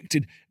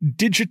connected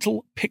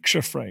digital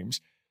picture frames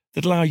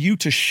that allow you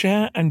to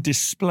share and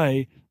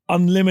display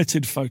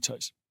unlimited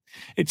photos.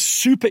 It's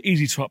super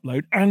easy to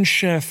upload and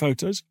share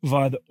photos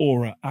via the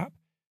Aura app.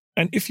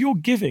 And if you're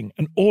giving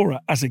an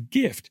Aura as a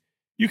gift,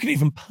 you can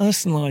even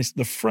personalize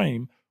the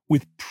frame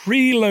with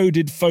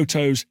preloaded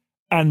photos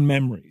and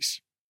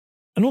memories.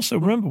 And also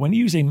remember, when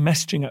you're using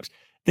messaging apps,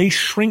 they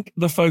shrink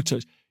the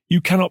photos.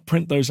 You cannot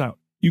print those out.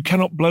 You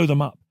cannot blow them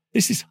up.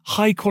 This is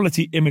high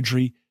quality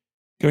imagery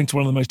going to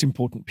one of the most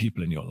important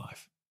people in your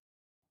life.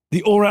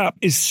 The Aura app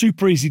is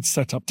super easy to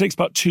set up. It takes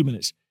about 2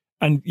 minutes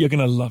and you're going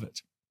to love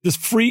it. There's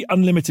free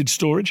unlimited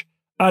storage,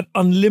 add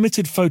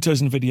unlimited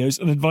photos and videos,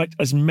 and invite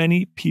as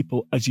many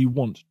people as you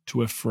want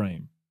to a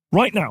frame.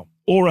 Right now,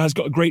 Aura has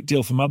got a great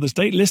deal for Mother's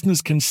Day.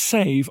 Listeners can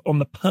save on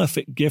the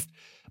perfect gift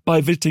by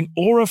visiting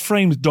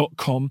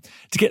auraframes.com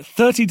to get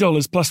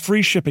 $30 plus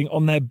free shipping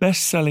on their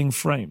best-selling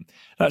frame.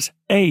 That's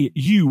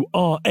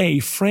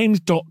AURA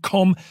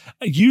frames.com.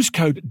 Use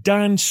code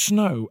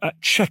DANSNOW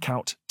at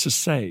checkout to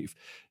save.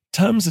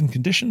 Terms and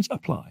conditions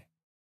apply.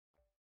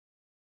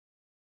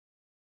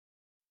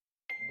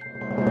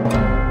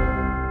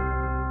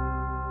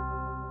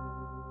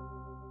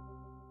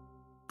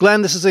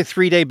 Glenn, this is a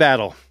 3-day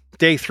battle.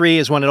 Day 3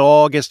 is when it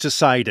all gets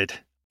decided.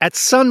 At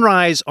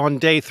sunrise on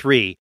day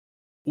 3,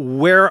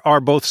 where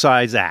are both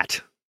sides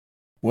at?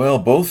 Well,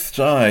 both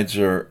sides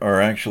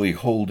are actually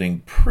holding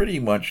pretty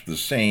much the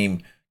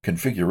same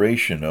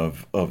configuration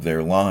of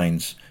their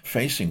lines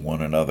facing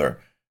one another.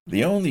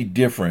 The only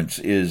difference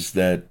is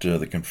that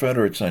the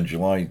Confederates on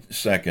July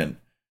 2nd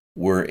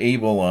were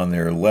able on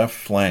their left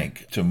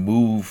flank to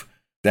move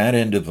that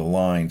end of the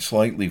line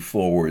slightly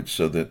forward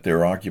so that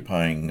they're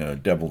occupying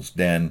Devil's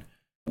Den,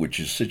 which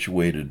is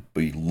situated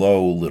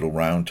below Little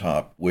Round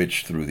Top,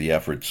 which through the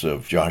efforts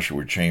of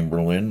Joshua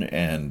Chamberlain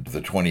and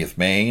the 20th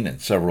Maine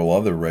and several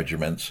other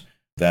regiments,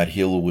 that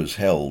hill was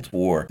held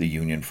for the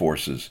Union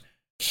forces.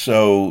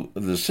 So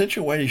the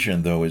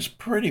situation, though, is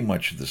pretty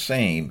much the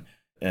same,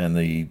 and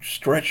the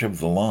stretch of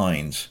the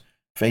lines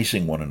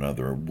facing one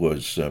another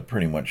was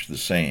pretty much the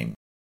same.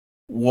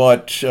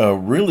 What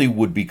really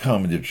would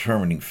become a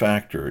determining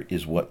factor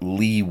is what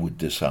Lee would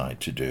decide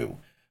to do,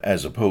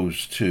 as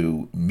opposed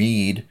to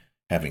Meade.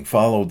 Having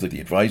followed the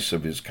advice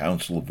of his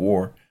council of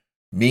war,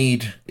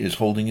 Meade is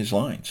holding his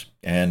lines.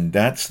 And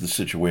that's the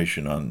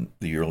situation on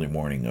the early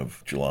morning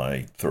of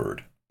July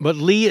 3rd. But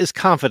Lee is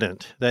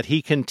confident that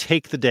he can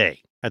take the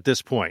day at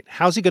this point.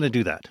 How's he going to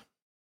do that?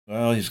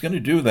 Well, he's going to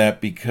do that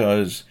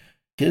because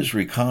his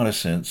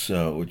reconnaissance,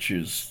 which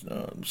is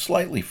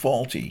slightly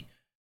faulty,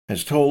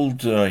 has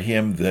told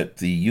him that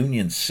the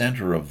Union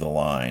center of the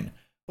line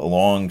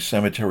along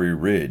Cemetery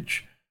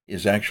Ridge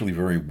is actually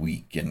very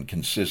weak and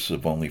consists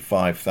of only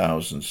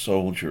 5,000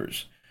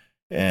 soldiers.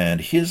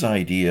 And his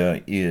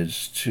idea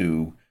is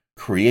to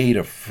create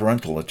a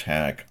frontal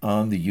attack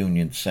on the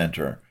Union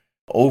center,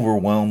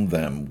 overwhelm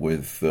them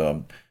with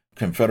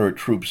Confederate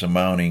troops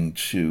amounting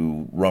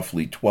to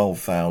roughly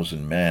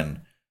 12,000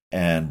 men,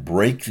 and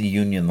break the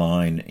Union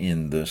line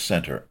in the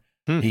center.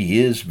 He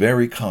is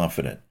very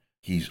confident.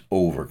 He's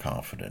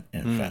overconfident,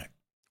 in fact.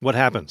 What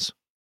happens?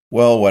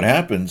 Well, what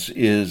happens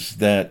is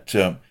that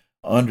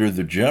under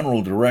the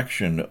general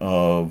direction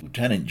of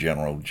Lieutenant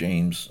General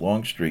James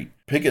Longstreet,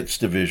 Pickett's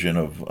division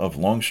of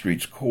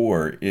Longstreet's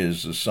corps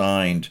is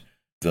assigned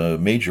the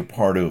major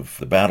part of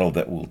the battle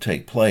that will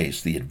take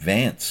place, the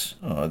advance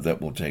that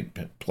will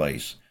take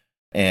place,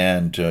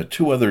 and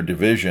 2 other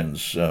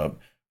divisions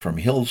from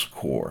Hill's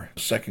Corps,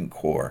 2nd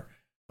Corps,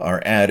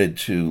 are added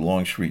to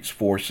Longstreet's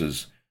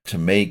forces to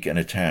make an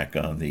attack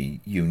on the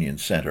Union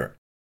center.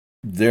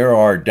 There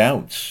are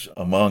doubts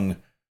among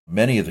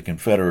many of the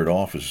Confederate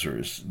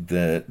officers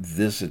that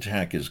this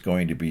attack is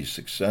going to be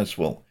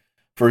successful.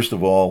 First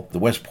of all, the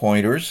West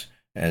Pointers,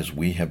 as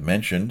we have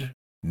mentioned,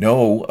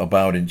 know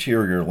about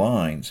interior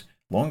lines.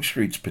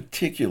 Longstreet's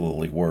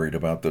particularly worried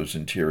about those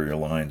interior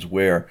lines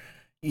where,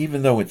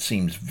 even though it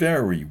seems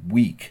very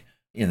weak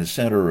in the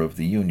center of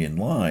the Union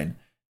line,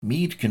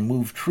 Meade can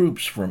move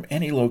troops from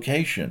any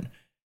location.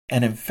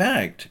 And in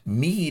fact,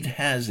 Meade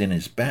has in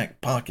his back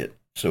pocket,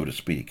 so to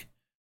speak,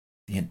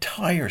 the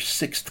entire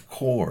 6th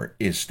Corps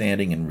is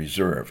standing in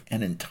reserve,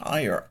 an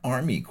entire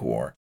Army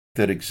Corps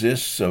that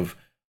exists of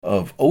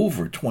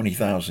over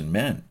 20,000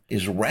 men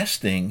is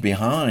resting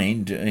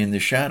behind in the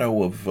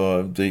shadow of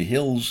the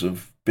hills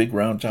of Big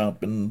Round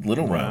Top and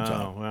Little Round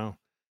Top. Wow.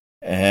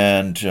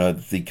 And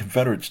the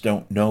Confederates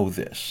don't know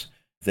this.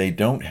 They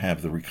don't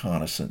have the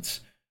reconnaissance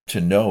to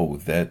know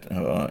that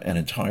an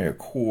entire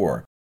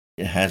corps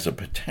has a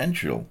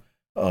potential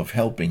of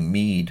helping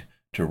Meade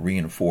to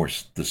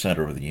reinforce the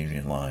center of the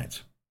Union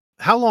lines.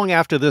 How long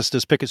after this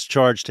does Pickett's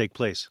charge take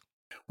place?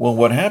 Well,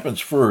 what happens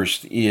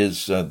first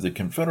is the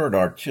Confederate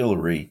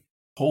artillery,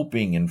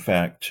 hoping, in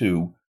fact,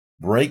 to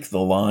break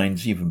the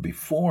lines even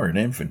before an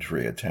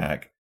infantry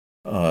attack,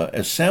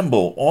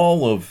 assemble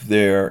all of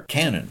their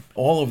cannon,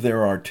 all of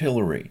their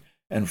artillery,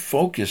 and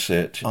focus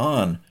it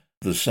on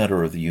the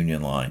center of the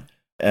Union line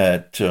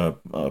at a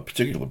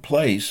particular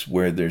place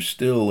where there's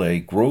still a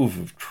grove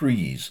of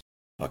trees,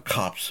 a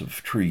copse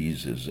of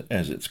trees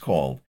as it's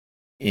called,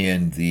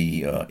 in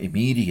the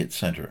immediate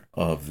center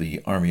of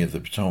the Army of the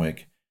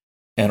Potomac.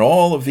 And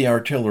all of the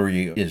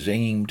artillery is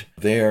aimed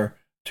there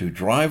to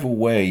drive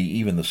away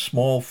even the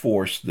small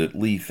force that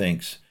Lee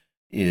thinks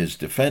is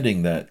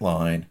defending that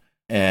line,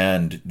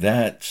 and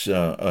that's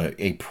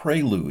a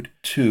prelude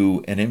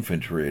to an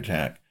infantry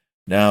attack.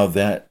 Now,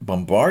 that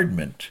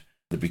bombardment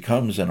that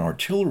becomes an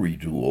artillery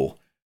duel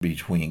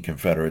between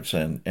Confederates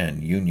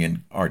and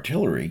Union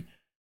artillery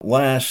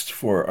lasts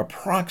for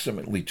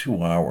approximately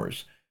 2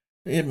 hours.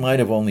 It might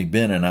have only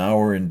been an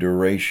hour in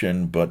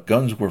duration, but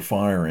guns were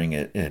firing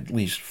at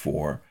least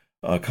for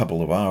a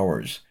couple of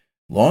hours.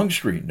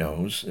 Longstreet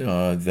knows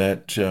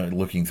that,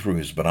 looking through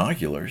his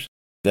binoculars,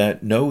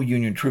 that no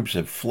Union troops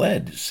have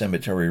fled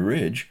Cemetery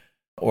Ridge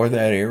or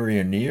that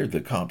area near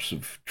the copse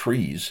of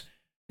trees,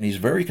 and he's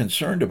very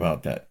concerned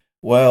about that.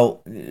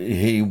 Well,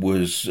 he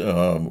was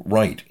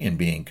right in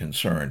being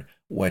concerned.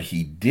 What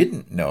he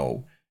didn't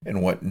know,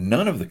 and what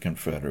none of the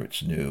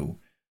Confederates knew,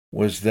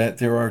 was that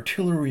their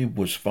artillery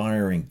was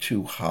firing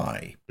too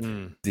high.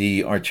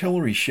 The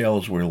artillery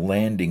shells were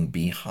landing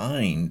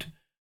behind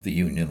the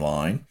Union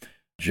line,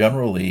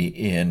 generally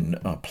in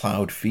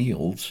plowed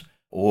fields,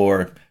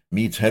 or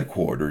Meade's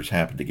headquarters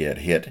happened to get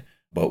hit,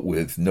 but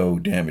with no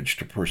damage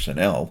to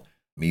personnel.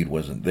 Meade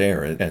wasn't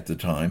there at the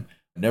time.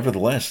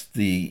 Nevertheless,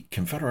 the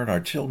Confederate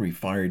artillery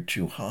fired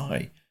too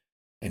high.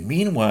 And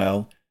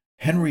meanwhile,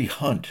 Henry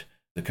Hunt,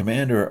 the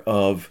commander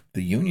of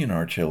the Union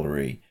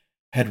artillery,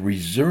 had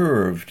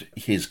reserved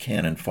his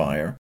cannon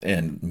fire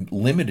and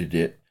limited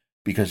it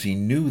because he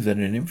knew that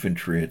an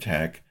infantry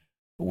attack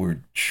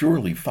would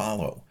surely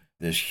follow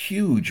this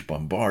huge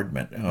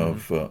bombardment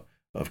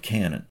of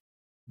cannon.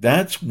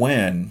 That's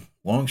when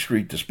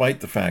Longstreet, despite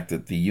the fact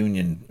that the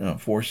Union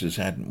forces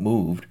hadn't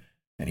moved,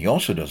 and he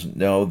also doesn't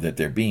know that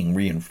they're being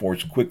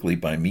reinforced quickly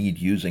by Meade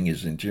using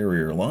his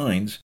interior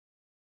lines,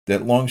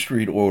 that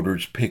Longstreet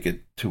orders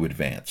Pickett to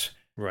advance.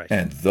 Right.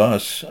 And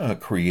thus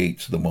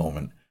creates the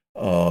moment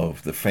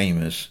of the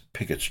famous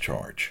Pickett's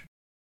Charge.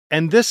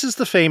 And this is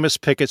the famous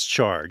Pickett's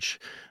Charge.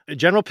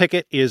 General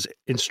Pickett is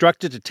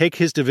instructed to take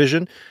his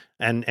division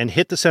and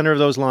hit the center of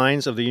those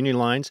lines, of the Union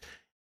lines.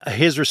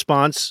 His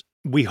response,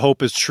 we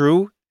hope is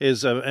true,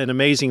 is an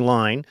amazing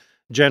line.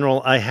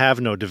 General, I have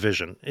no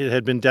division. It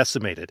had been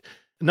decimated.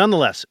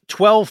 Nonetheless,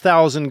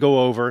 12,000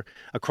 go over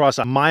across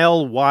a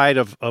mile wide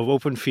of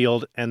open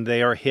field, and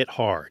they are hit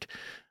hard.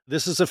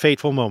 This is a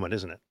fateful moment,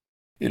 isn't it?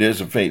 It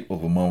is a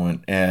fateful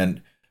moment,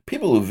 and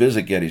people who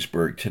visit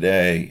Gettysburg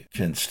today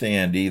can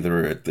stand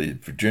either at the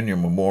Virginia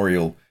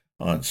Memorial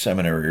on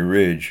Seminary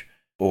Ridge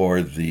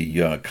or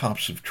the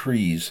copse of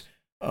trees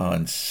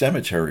on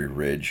Cemetery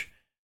Ridge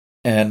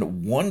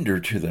and wonder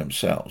to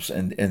themselves,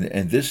 and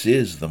this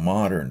is the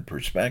modern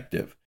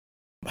perspective,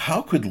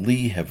 how could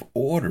Lee have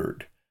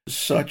ordered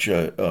such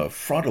a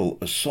frontal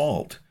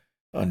assault,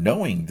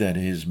 knowing that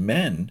his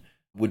men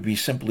would be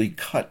simply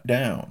cut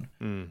down?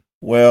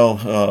 Well,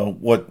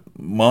 what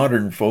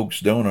modern folks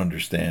don't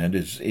understand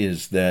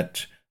is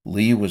that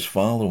Lee was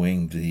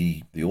following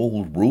the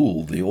old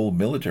rule, the old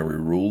military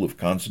rule of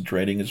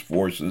concentrating his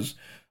forces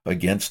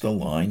against a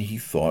line he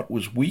thought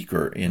was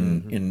weaker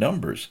in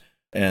numbers.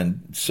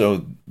 And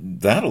so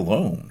that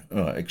alone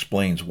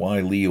explains why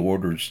Lee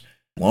orders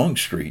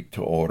Longstreet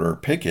to order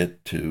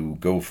Pickett to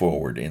go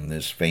forward in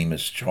this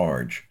famous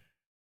charge.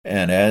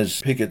 And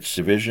as Pickett's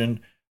division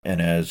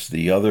and as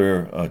the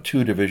other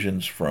two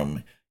divisions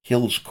from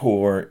Hill's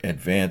Corps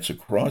advance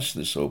across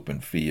this open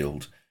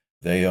field,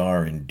 they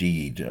are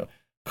indeed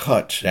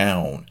cut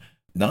down,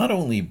 not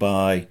only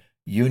by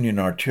Union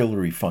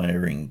artillery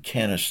firing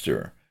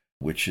canister,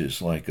 which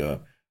is like a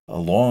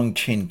long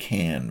tin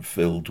can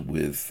filled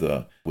with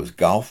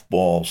golf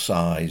ball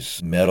size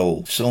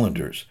metal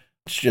cylinders.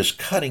 It's just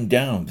cutting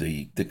down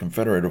the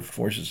Confederate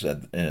forces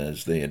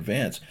as they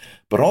advance.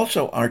 But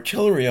also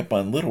artillery up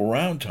on Little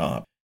Round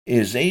Top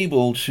is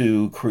able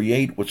to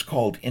create what's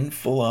called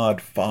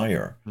enfilade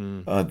fire.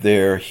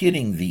 They're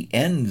hitting the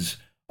ends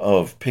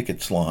of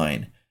Pickett's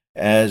line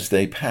as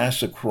they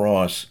pass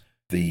across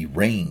the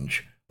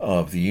range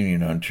of the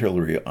Union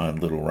artillery on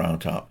Little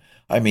Round Top.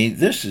 I mean,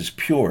 this is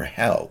pure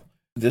hell.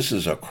 This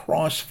is a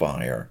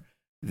crossfire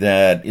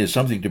that is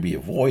something to be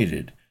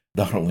avoided,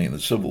 not only in the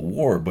Civil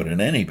War, but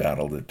in any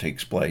battle that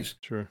takes place.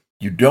 Sure.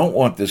 You don't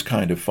want this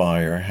kind of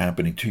fire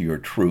happening to your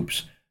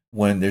troops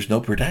when there's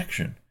no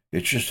protection.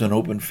 It's just an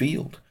open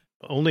field.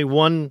 Only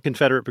one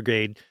Confederate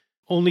brigade,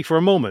 only for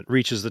a moment,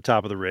 reaches the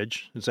top of the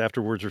ridge. It's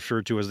afterwards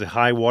referred to as the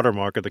high water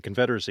mark of the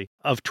Confederacy.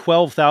 Of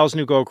 12,000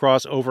 who go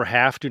across, over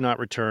half do not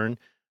return.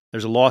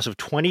 There's a loss of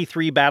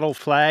 23 battle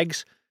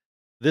flags.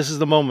 This is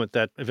the moment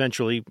that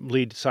eventually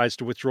Lee decides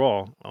to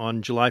withdraw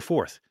on July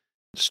 4th.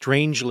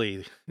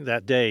 Strangely,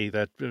 that day,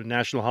 that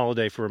national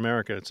holiday for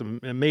America, it's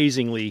an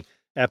amazingly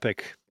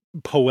epic,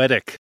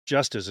 poetic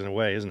justice in a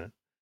way, isn't it?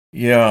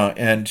 Yeah,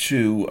 and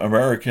to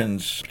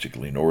Americans,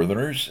 particularly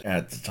Northerners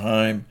at the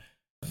time,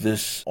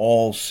 this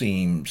all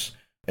seems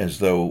as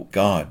though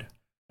God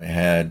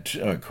had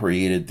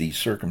created these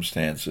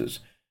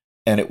circumstances.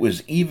 And it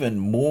was even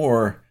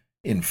more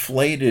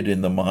inflated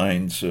in the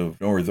minds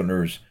of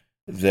Northerners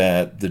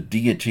that the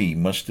deity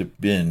must have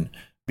been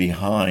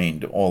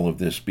behind all of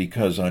this,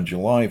 because on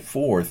July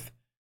 4th,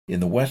 in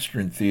the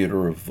Western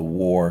theater of the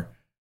war,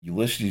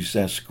 Ulysses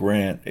S.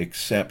 Grant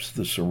accepts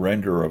the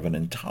surrender of an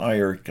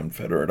entire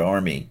Confederate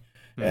army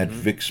at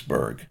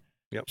Vicksburg.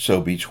 Yep.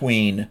 So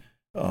between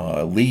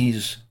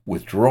Lee's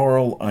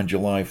withdrawal on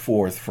July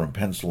 4th from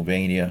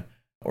Pennsylvania,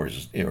 or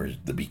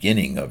the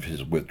beginning of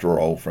his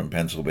withdrawal from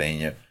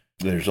Pennsylvania,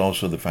 there's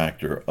also the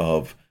factor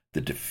of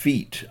the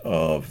defeat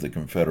of the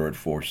Confederate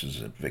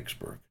forces at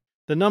Vicksburg.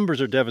 The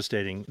numbers are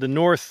devastating. The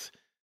North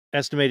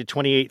estimated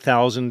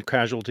 28,000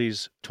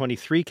 casualties,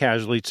 23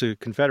 casualties to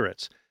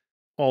Confederates.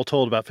 All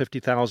told, about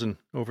 50,000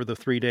 over the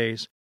 3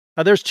 days.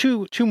 There's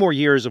two more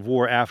years of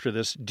war after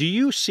this. Do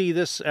you see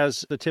this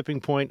as the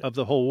tipping point of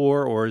the whole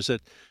war, or is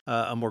it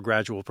a more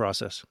gradual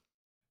process?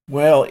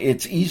 Well,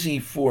 it's easy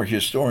for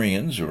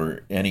historians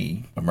or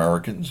any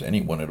Americans,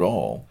 anyone at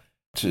all,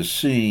 to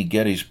see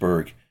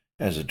Gettysburg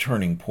as a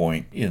turning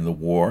point in the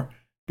war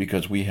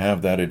because we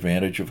have that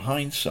advantage of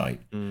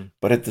hindsight.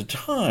 But at the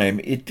time,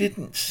 it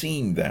didn't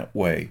seem that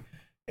way.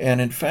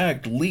 And in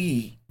fact,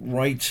 Lee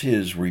writes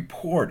his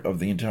report of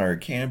the entire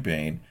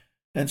campaign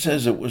and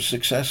says it was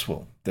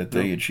successful, that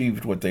they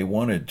achieved what they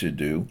wanted to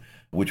do,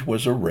 which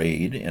was a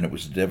raid, and it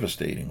was a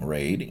devastating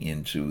raid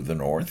into the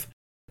North.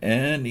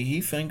 And he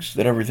thinks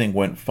that everything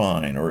went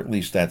fine, or at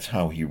least that's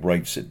how he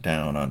writes it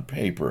down on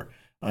paper.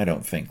 I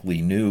don't think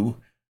Lee knew.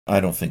 I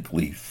don't think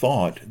Lee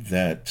thought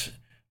that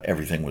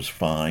everything was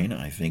fine.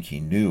 I think he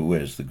knew,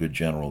 as the good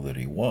general that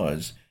he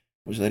was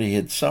that he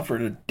had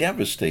suffered a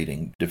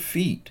devastating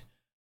defeat.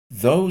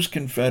 Those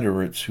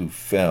Confederates who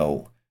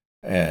fell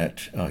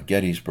at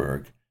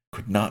Gettysburg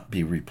could not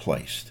be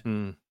replaced.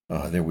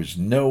 There was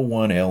no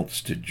one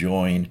else to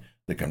join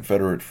the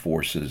Confederate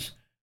forces.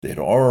 They'd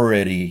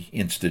already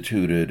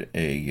instituted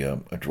a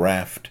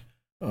draft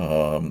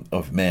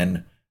of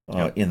men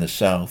in the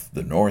South.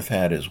 The North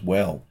had as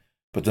well.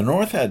 But the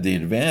North had the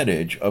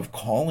advantage of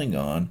calling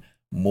on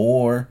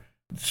more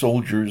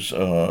soldiers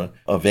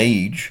of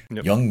age,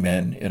 young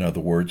men, in other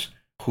words,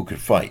 who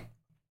could fight.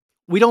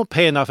 We don't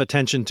pay enough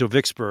attention to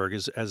Vicksburg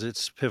as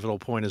its pivotal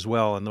point as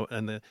well,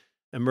 and the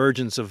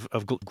emergence of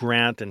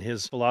Grant and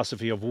his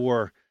philosophy of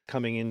war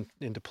coming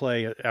into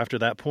play after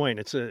that point.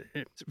 It's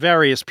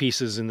various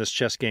pieces in this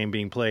chess game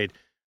being played.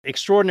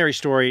 Extraordinary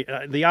story.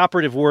 The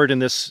operative word in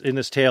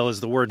this tale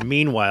is the word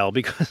meanwhile,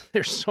 because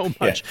there's so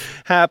much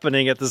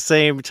happening at the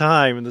same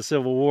time in the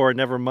Civil War,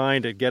 never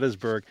mind at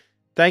Gettysburg.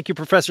 Thank you,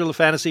 Professor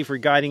LaFantasy, for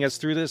guiding us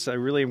through this. I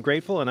really am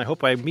grateful, and I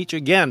hope I meet you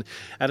again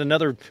at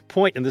another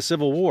point in the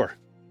Civil War.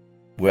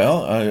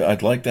 Well,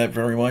 I'd like that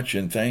very much,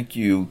 and thank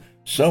you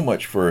so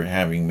much for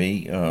having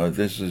me.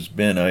 This has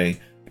been a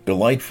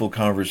delightful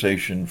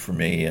conversation for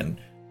me, and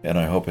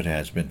I hope it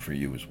has been for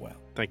you as well.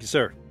 Thank you,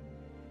 sir.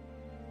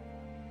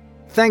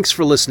 Thanks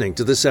for listening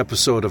to this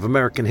episode of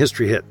American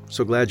History Hit.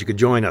 So glad you could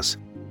join us.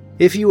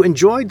 If you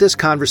enjoyed this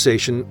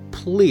conversation,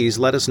 please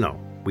let us know.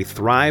 We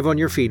thrive on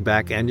your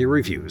feedback and your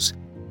reviews.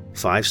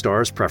 5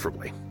 stars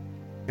preferably.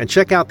 And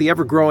check out the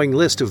ever-growing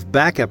list of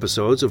back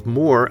episodes of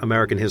more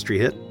American History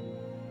Hit.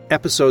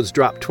 Episodes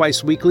drop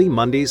twice weekly,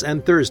 Mondays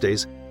and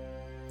Thursdays.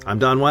 I'm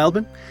Don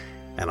Wildman,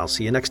 and I'll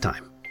see you next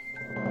time.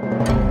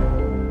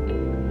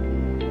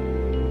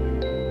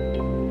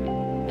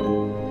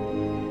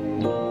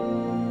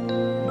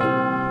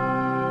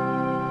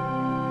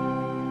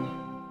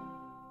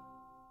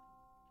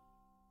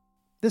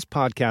 This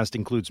podcast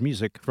includes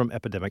music from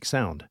Epidemic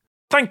Sound.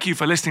 Thank you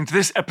for listening to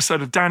this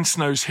episode of Dan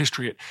Snow's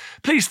History Hit.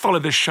 Please follow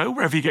this show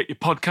wherever you get your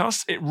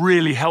podcasts. It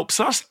really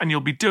helps us, and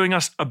you'll be doing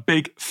us a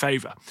big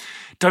favour.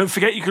 Don't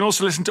forget, you can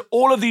also listen to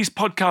all of these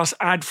podcasts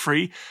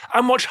ad-free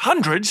and watch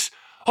hundreds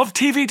of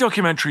TV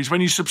documentaries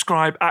when you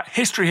subscribe at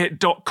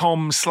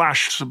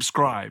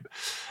historyhit.com/subscribe.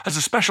 As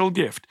a special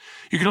gift,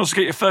 you can also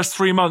get your first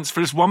 3 months for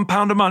just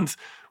 £1 a month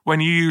when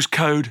you use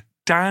code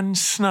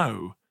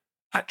DANSNOW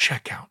at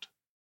checkout.